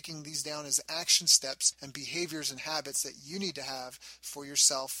to be taking these down as action steps and behaviors and habits that you need to have for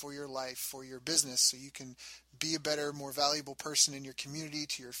yourself, for your life, for your business, so you can be a better, more valuable person in your community,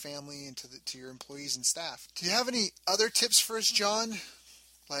 to your family, and to your employees and staff. Do you have any other tips for us, John?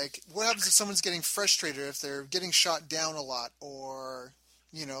 Like, what happens if someone's getting frustrated, if they're getting shot down a lot, or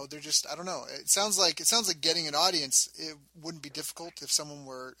they're just, I don't know. It sounds like getting an audience, it wouldn't be difficult if someone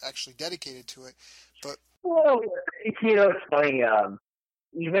were actually dedicated to it. But it's funny.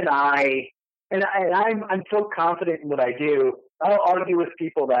 Even I'm so confident in what I do. I'll argue with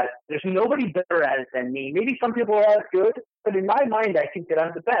people that there's nobody better at it than me. Maybe some people are as good, but in my mind, I think that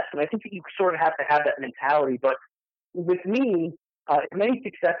I'm the best. And I think that you sort of have to have that mentality. But with me, many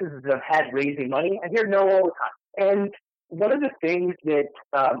successes that I've had raising money, I hear no all the time. And one of the things that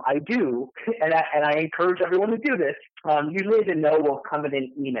I do, and I encourage everyone to do this, usually the no will come in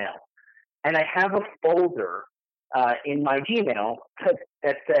an email. And I have a folder in my Gmail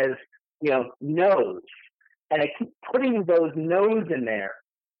that says, no's. And I keep putting those no's in there.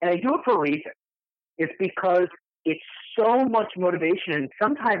 And I do it for a reason. It's because it's so much motivation. And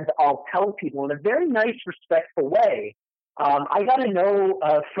sometimes I'll tell people in a very nice, respectful way. I got to know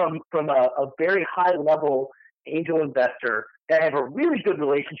from a very high-level angel investor that I have a really good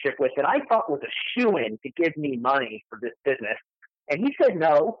relationship with that I thought was a shoo-in to give me money for this business. And he said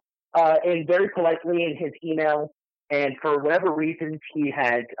no, and very politely in his email. And for whatever reasons he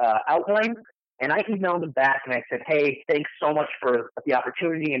had outlined, and I emailed him back and I said, hey, thanks so much for the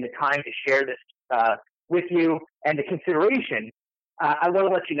opportunity and the time to share this with you and the consideration. I want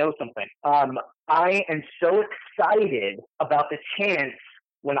to let you know something. I am so excited about the chance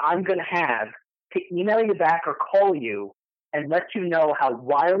when I'm going to have to email you back or call you and let you know how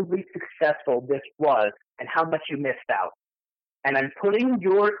wildly successful this was and how much you missed out. And I'm putting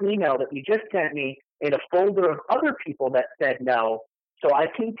your email that you just sent me in a folder of other people that said no, so I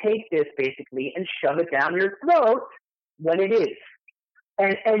can take this basically and shove it down your throat when it is.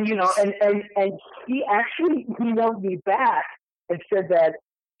 And he actually emailed me back and said that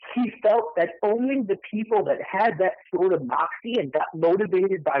he felt that only the people that had that sort of moxie and got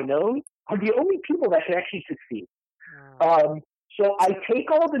motivated by no's are the only people that can actually succeed. So I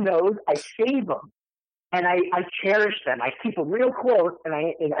take all the no's, I save them, and I cherish them. I keep them real close, and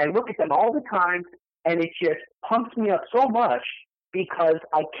I look at them all the time, and it just pumps me up so much because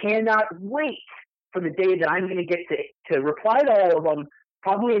I cannot wait for the day that I'm going to get to reply to all of them,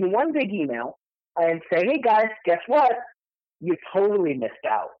 probably in one big email, and say, hey guys, guess what? You totally missed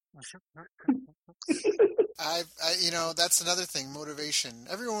out. That's another thing, motivation.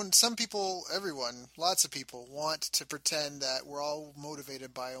 Everyone, lots of people want to pretend that we're all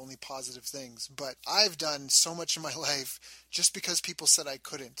motivated by only positive things. But I've done so much in my life just because people said I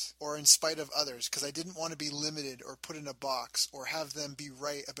couldn't, or in spite of others, because I didn't want to be limited or put in a box or have them be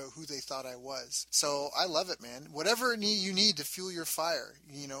right about who they thought I was. So I love it, man. Whatever you need to fuel your fire,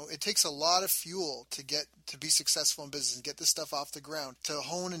 it takes a lot of fuel to be successful in business and get this stuff off the ground, to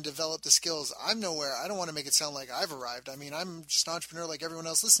hone and develop the skills. I don't want to make it sound like I've arrived. I mean, I'm just an entrepreneur like everyone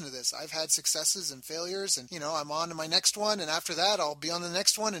else listening to this. I've had successes and failures, and I'm on to my next one, and after that I'll be on the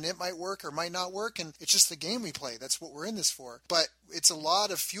next one, and it might work or might not work, and it's just the game we play. That's what we're in this for. But it's a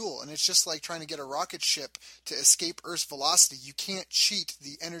lot of fuel, and it's just like trying to get a rocket ship to escape Earth's velocity. You can't cheat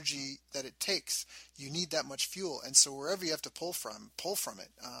the energy that it takes. You need that much fuel, and so wherever you have to pull from it.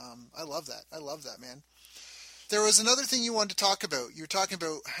 I love that, man. There was another thing you wanted to talk about. You were talking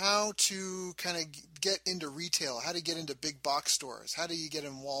about how to kind of get into retail, how to get into big box stores, how do you get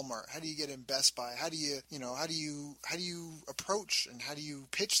in Walmart, how do you get in Best Buy, how do you approach and how do you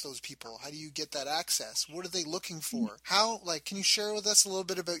pitch those people, how do you get that access, what are they looking for? Can you share with us a little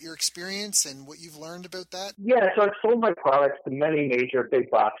bit about your experience and what you've learned about that? Yeah, so I've sold my products to many major big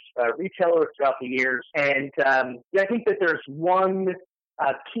box retailers throughout the years, and I think that there's one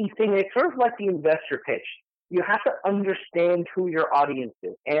key thing. It's sort of like the investor pitch. You have to understand who your audience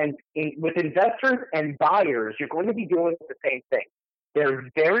is. And with investors and buyers, you're going to be doing the same thing. They're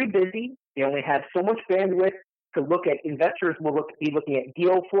very busy. They only have so much bandwidth to look at. Investors will be looking at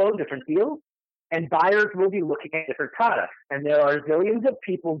deal flow, different deals, and buyers will be looking at different products. And there are zillions of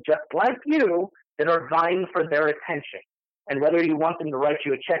people just like you that are vying for their attention. And whether you want them to write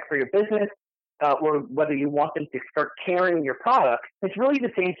you a check for your business or whether you want them to start carrying your product, it's really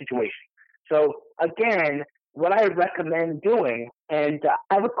the same situation. So again, what I recommend doing, and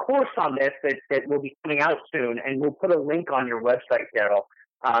I have a course on this that will be coming out soon, and we'll put a link on your website, Daryl.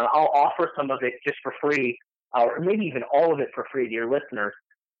 I'll offer some of it just for free, or maybe even all of it for free to your listeners.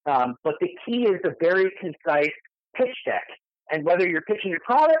 But the key is a very concise pitch deck. And whether you're pitching your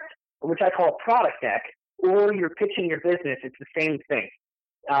product, which I call a product deck, or you're pitching your business, it's the same thing.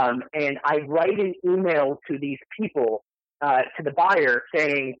 And I write an email to these people, to the buyer,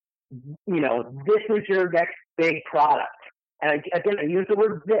 saying, this is your next big product. And again, I use the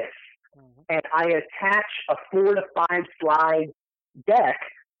word this. And I attach a 4 to 5 slide deck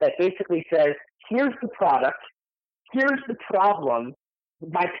that basically says, here's the product, here's the problem,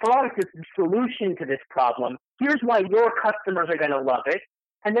 my product is the solution to this problem, here's why your customers are going to love it,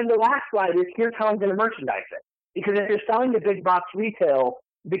 and then the last slide is, here's how I'm going to merchandise it. Because if you're selling to big box retail,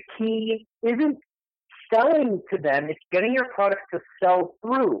 the key isn't selling to them, it's getting your product to sell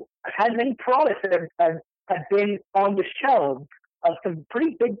through. I've had many products that have been on the shelves of some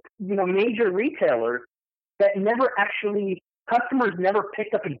pretty big, major retailers that customers never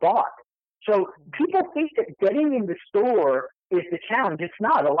picked up and bought. So people think that getting in the store is the challenge. It's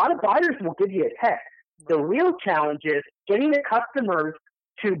not. A lot of buyers will give you a text. The real challenge is getting the customers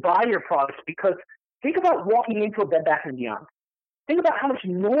to buy your products, because think about walking into a Bed Bath & Beyond. Think about how much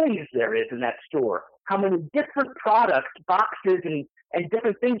noise there is in that store, how many different products, boxes, and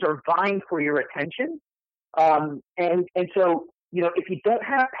different things are vying for your attention. And so, if you don't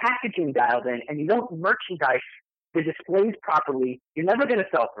have packaging dialed in and you don't merchandise the displays properly, you're never going to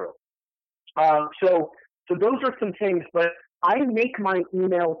sell through. So those are some things, but I make my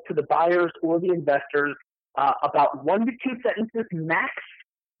emails to the buyers or the investors about 1 to 2 sentences max.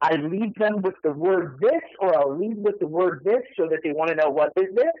 I lead them with the word this, or I'll lead with the word this, so that they want to know what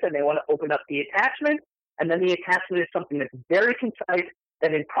is this, and they want to open up the attachment. And then the attachment is something that's very concise,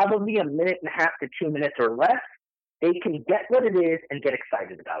 that in probably 1.5 to 2 minutes or less, they can get what it is and get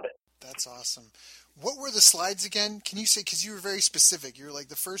excited about it. That's awesome. What were the slides again? Can you say, because you were very specific, you were like,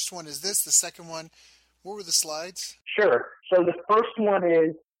 the first one is this, the second one, what were the slides? Sure. So the first one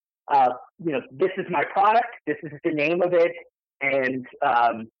is, this is my product, this is the name of it, and,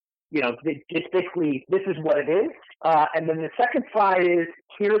 just basically, this is what it is. And then the second slide is,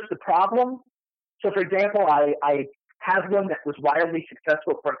 here's the problem. So, for example, I have one that was wildly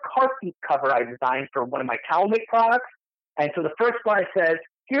successful for a car seat cover I designed for one of my TowelMate products. And so the first slide says,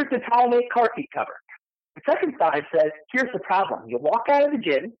 here's the TowelMate car seat cover. The second slide says, here's the problem. You walk out of the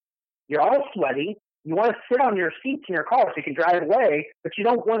gym, you're all sweaty, you want to sit on your seats in your car so you can drive away, but you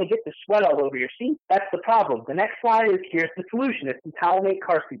don't want to get the sweat all over your seat. That's the problem. The next slide is, here's the solution. It's the TowelMate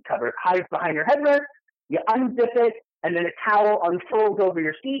car seat cover. It hides behind your headrest, you unzip it, and then a towel unfolds over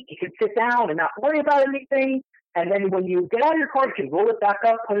your seat. You can sit down and not worry about anything. And then when you get out of your car, you can roll it back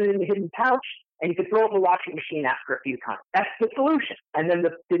up, put it in the hidden pouch, and you can throw it in the washing machine after a few times. That's the solution. And then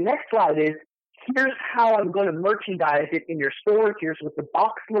the next slide is, here's how I'm going to merchandise it in your store. Here's what the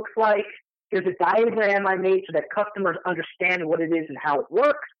box looks like. Here's a diagram I made so that customers understand what it is and how it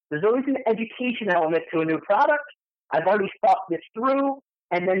works. There's always an education element to a new product. I've already thought this through.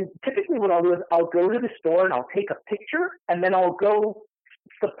 And then typically what I'll do is I'll go to the store and I'll take a picture, and then I'll go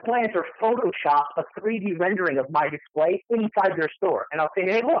supplant or Photoshop a 3D rendering of my display inside their store. And I'll say,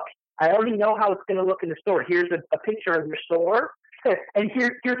 hey, look, I already know how it's going to look in the store. Here's a picture of your store, and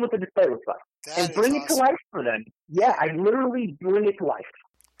here's what the display looks like. And bring it to life for them. Yeah, I literally bring it to life.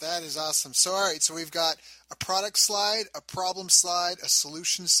 That is awesome. So, all right, so we've got a product slide, a problem slide, a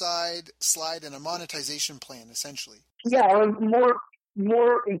solution slide, and a monetization plan, essentially. Yeah, or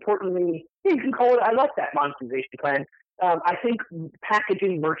more importantly, you can call it, I like that monetization plan. I think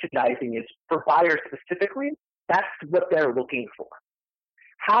packaging, merchandising is, for buyers specifically, that's what they're looking for.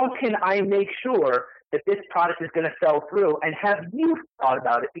 How can I make sure that this product is going to sell through, and have you thought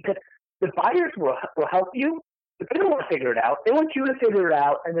about it? Because the buyers will help you, but they don't want to figure it out. They want you to figure it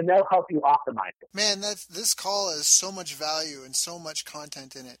out, and then they'll help you optimize it. Man, this call has so much value and so much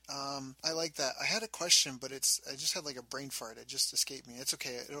content in it. I like that. I had a question, but I just had like a brain fart. It just escaped me. It's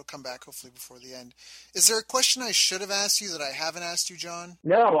okay. It'll come back hopefully before the end. Is there a question I should have asked you that I haven't asked you, John?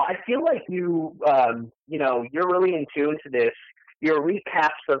 No, I feel like you're really in tune to this. Your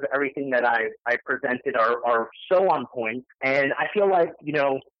recaps of everything that I presented are so on point, and I feel like,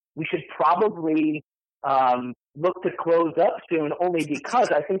 we should probably look to close up soon, only because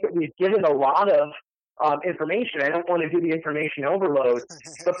I think that we've given a lot of information. I don't want to do the information overload.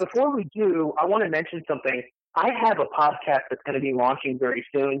 But before we do, I want to mention something. I have a podcast that's going to be launching very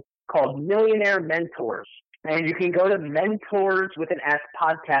soon called Millionaire Mentors. And you can go to Mentors with an S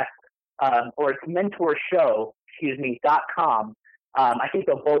podcast, or it's mentorshow.com. I think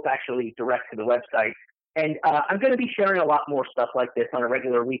they'll both actually direct to the website. And I'm going to be sharing a lot more stuff like this on a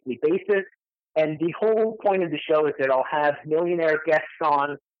regular weekly basis. And the whole point of the show is that I'll have millionaire guests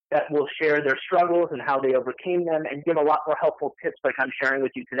on that will share their struggles and how they overcame them, and give a lot more helpful tips like I'm sharing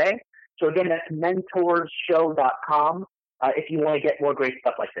with you today. So again, that's mentorshow.com if you want to get more great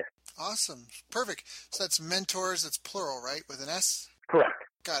stuff like this. Awesome. Perfect. So that's mentors, that's plural, right? With an S? Correct.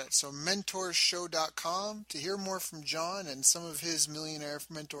 Got it. So mentorshow.com to hear more from John and some of his millionaire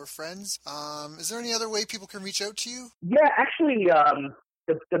mentor friends. Is there any other way people can reach out to you? Yeah, actually,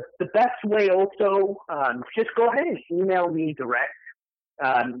 the best way also, just go ahead and email me direct.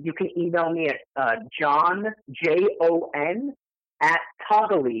 You can email me at John, Jon, at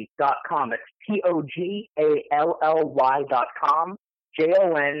Togally.com. It's TOGALLY.com.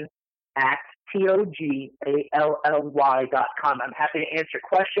 JON at TOGALLY.com. I'm happy to answer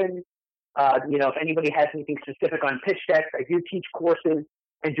questions. If anybody has anything specific on pitch decks, I do teach courses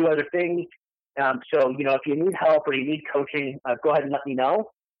and do other things. So, if you need help or you need coaching, go ahead and let me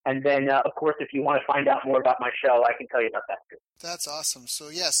know. And then, of course, if you want to find out more about my show, I can tell you about that too. That's awesome. So,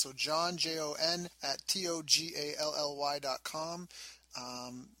 so John, Jon, at TOGALLY.com.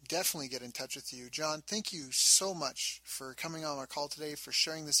 Definitely get in touch with you. John, thank you so much for coming on our call today, for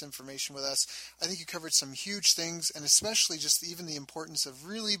sharing this information with us. I think you covered some huge things, and especially just even the importance of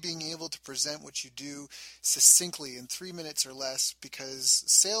really being able to present what you do succinctly in 3 minutes or less, because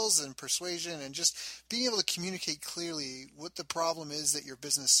sales and persuasion and just being able to communicate clearly what the problem is that your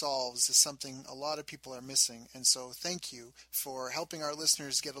business solves is something a lot of people are missing. And so thank you for helping our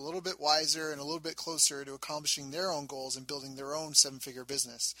listeners get a little bit wiser and a little bit closer to accomplishing their own goals and building their own seven-figure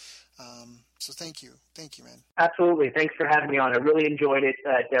business. So thank you. Thank you, man. Absolutely. Thanks for having me on. I really enjoyed it,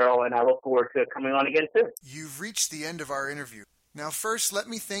 Daryl, and I look forward to coming on again soon. You've reached the end of our interview. Now, first, let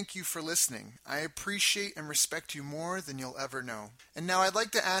me thank you for listening. I appreciate and respect you more than you'll ever know. And now I'd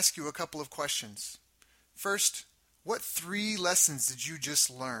like to ask you a couple of questions. First, what 3 lessons did you just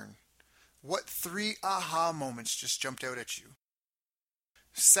learn? What 3 aha moments just jumped out at you?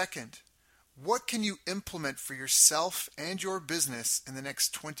 Second, what can you implement for yourself and your business in the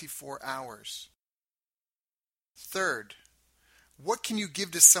next 24 hours? Third, what can you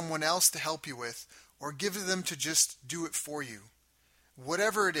give to someone else to help you with, or give to them to just do it for you?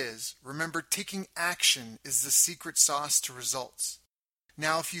 Whatever it is, remember, taking action is the secret sauce to results.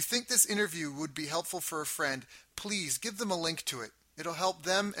 Now, if you think this interview would be helpful for a friend, please give them a link to it. It'll help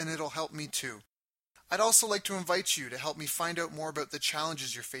them and it'll help me too. I'd also like to invite you to help me find out more about the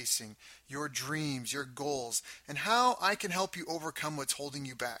challenges you're facing, your dreams, your goals, and how I can help you overcome what's holding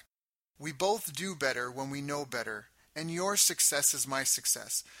you back. We both do better when we know better, and your success is my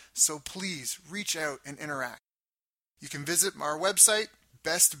success. So please reach out and interact. You can visit our website,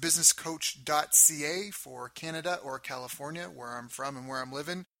 bestbusinesscoach.ca for Canada or California, where I'm from and where I'm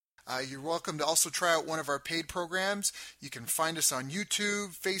living. You're welcome to also try out one of our paid programs. You can find us on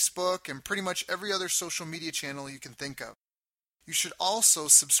YouTube, Facebook, and pretty much every other social media channel you can think of. You should also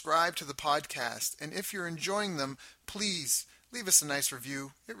subscribe to the podcast, and if you're enjoying them, please leave us a nice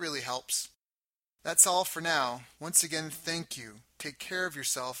review. It really helps. That's all for now. Once again, thank you. Take care of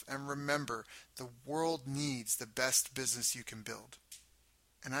yourself, and remember, the world needs the best business you can build.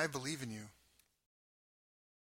 And I believe in you.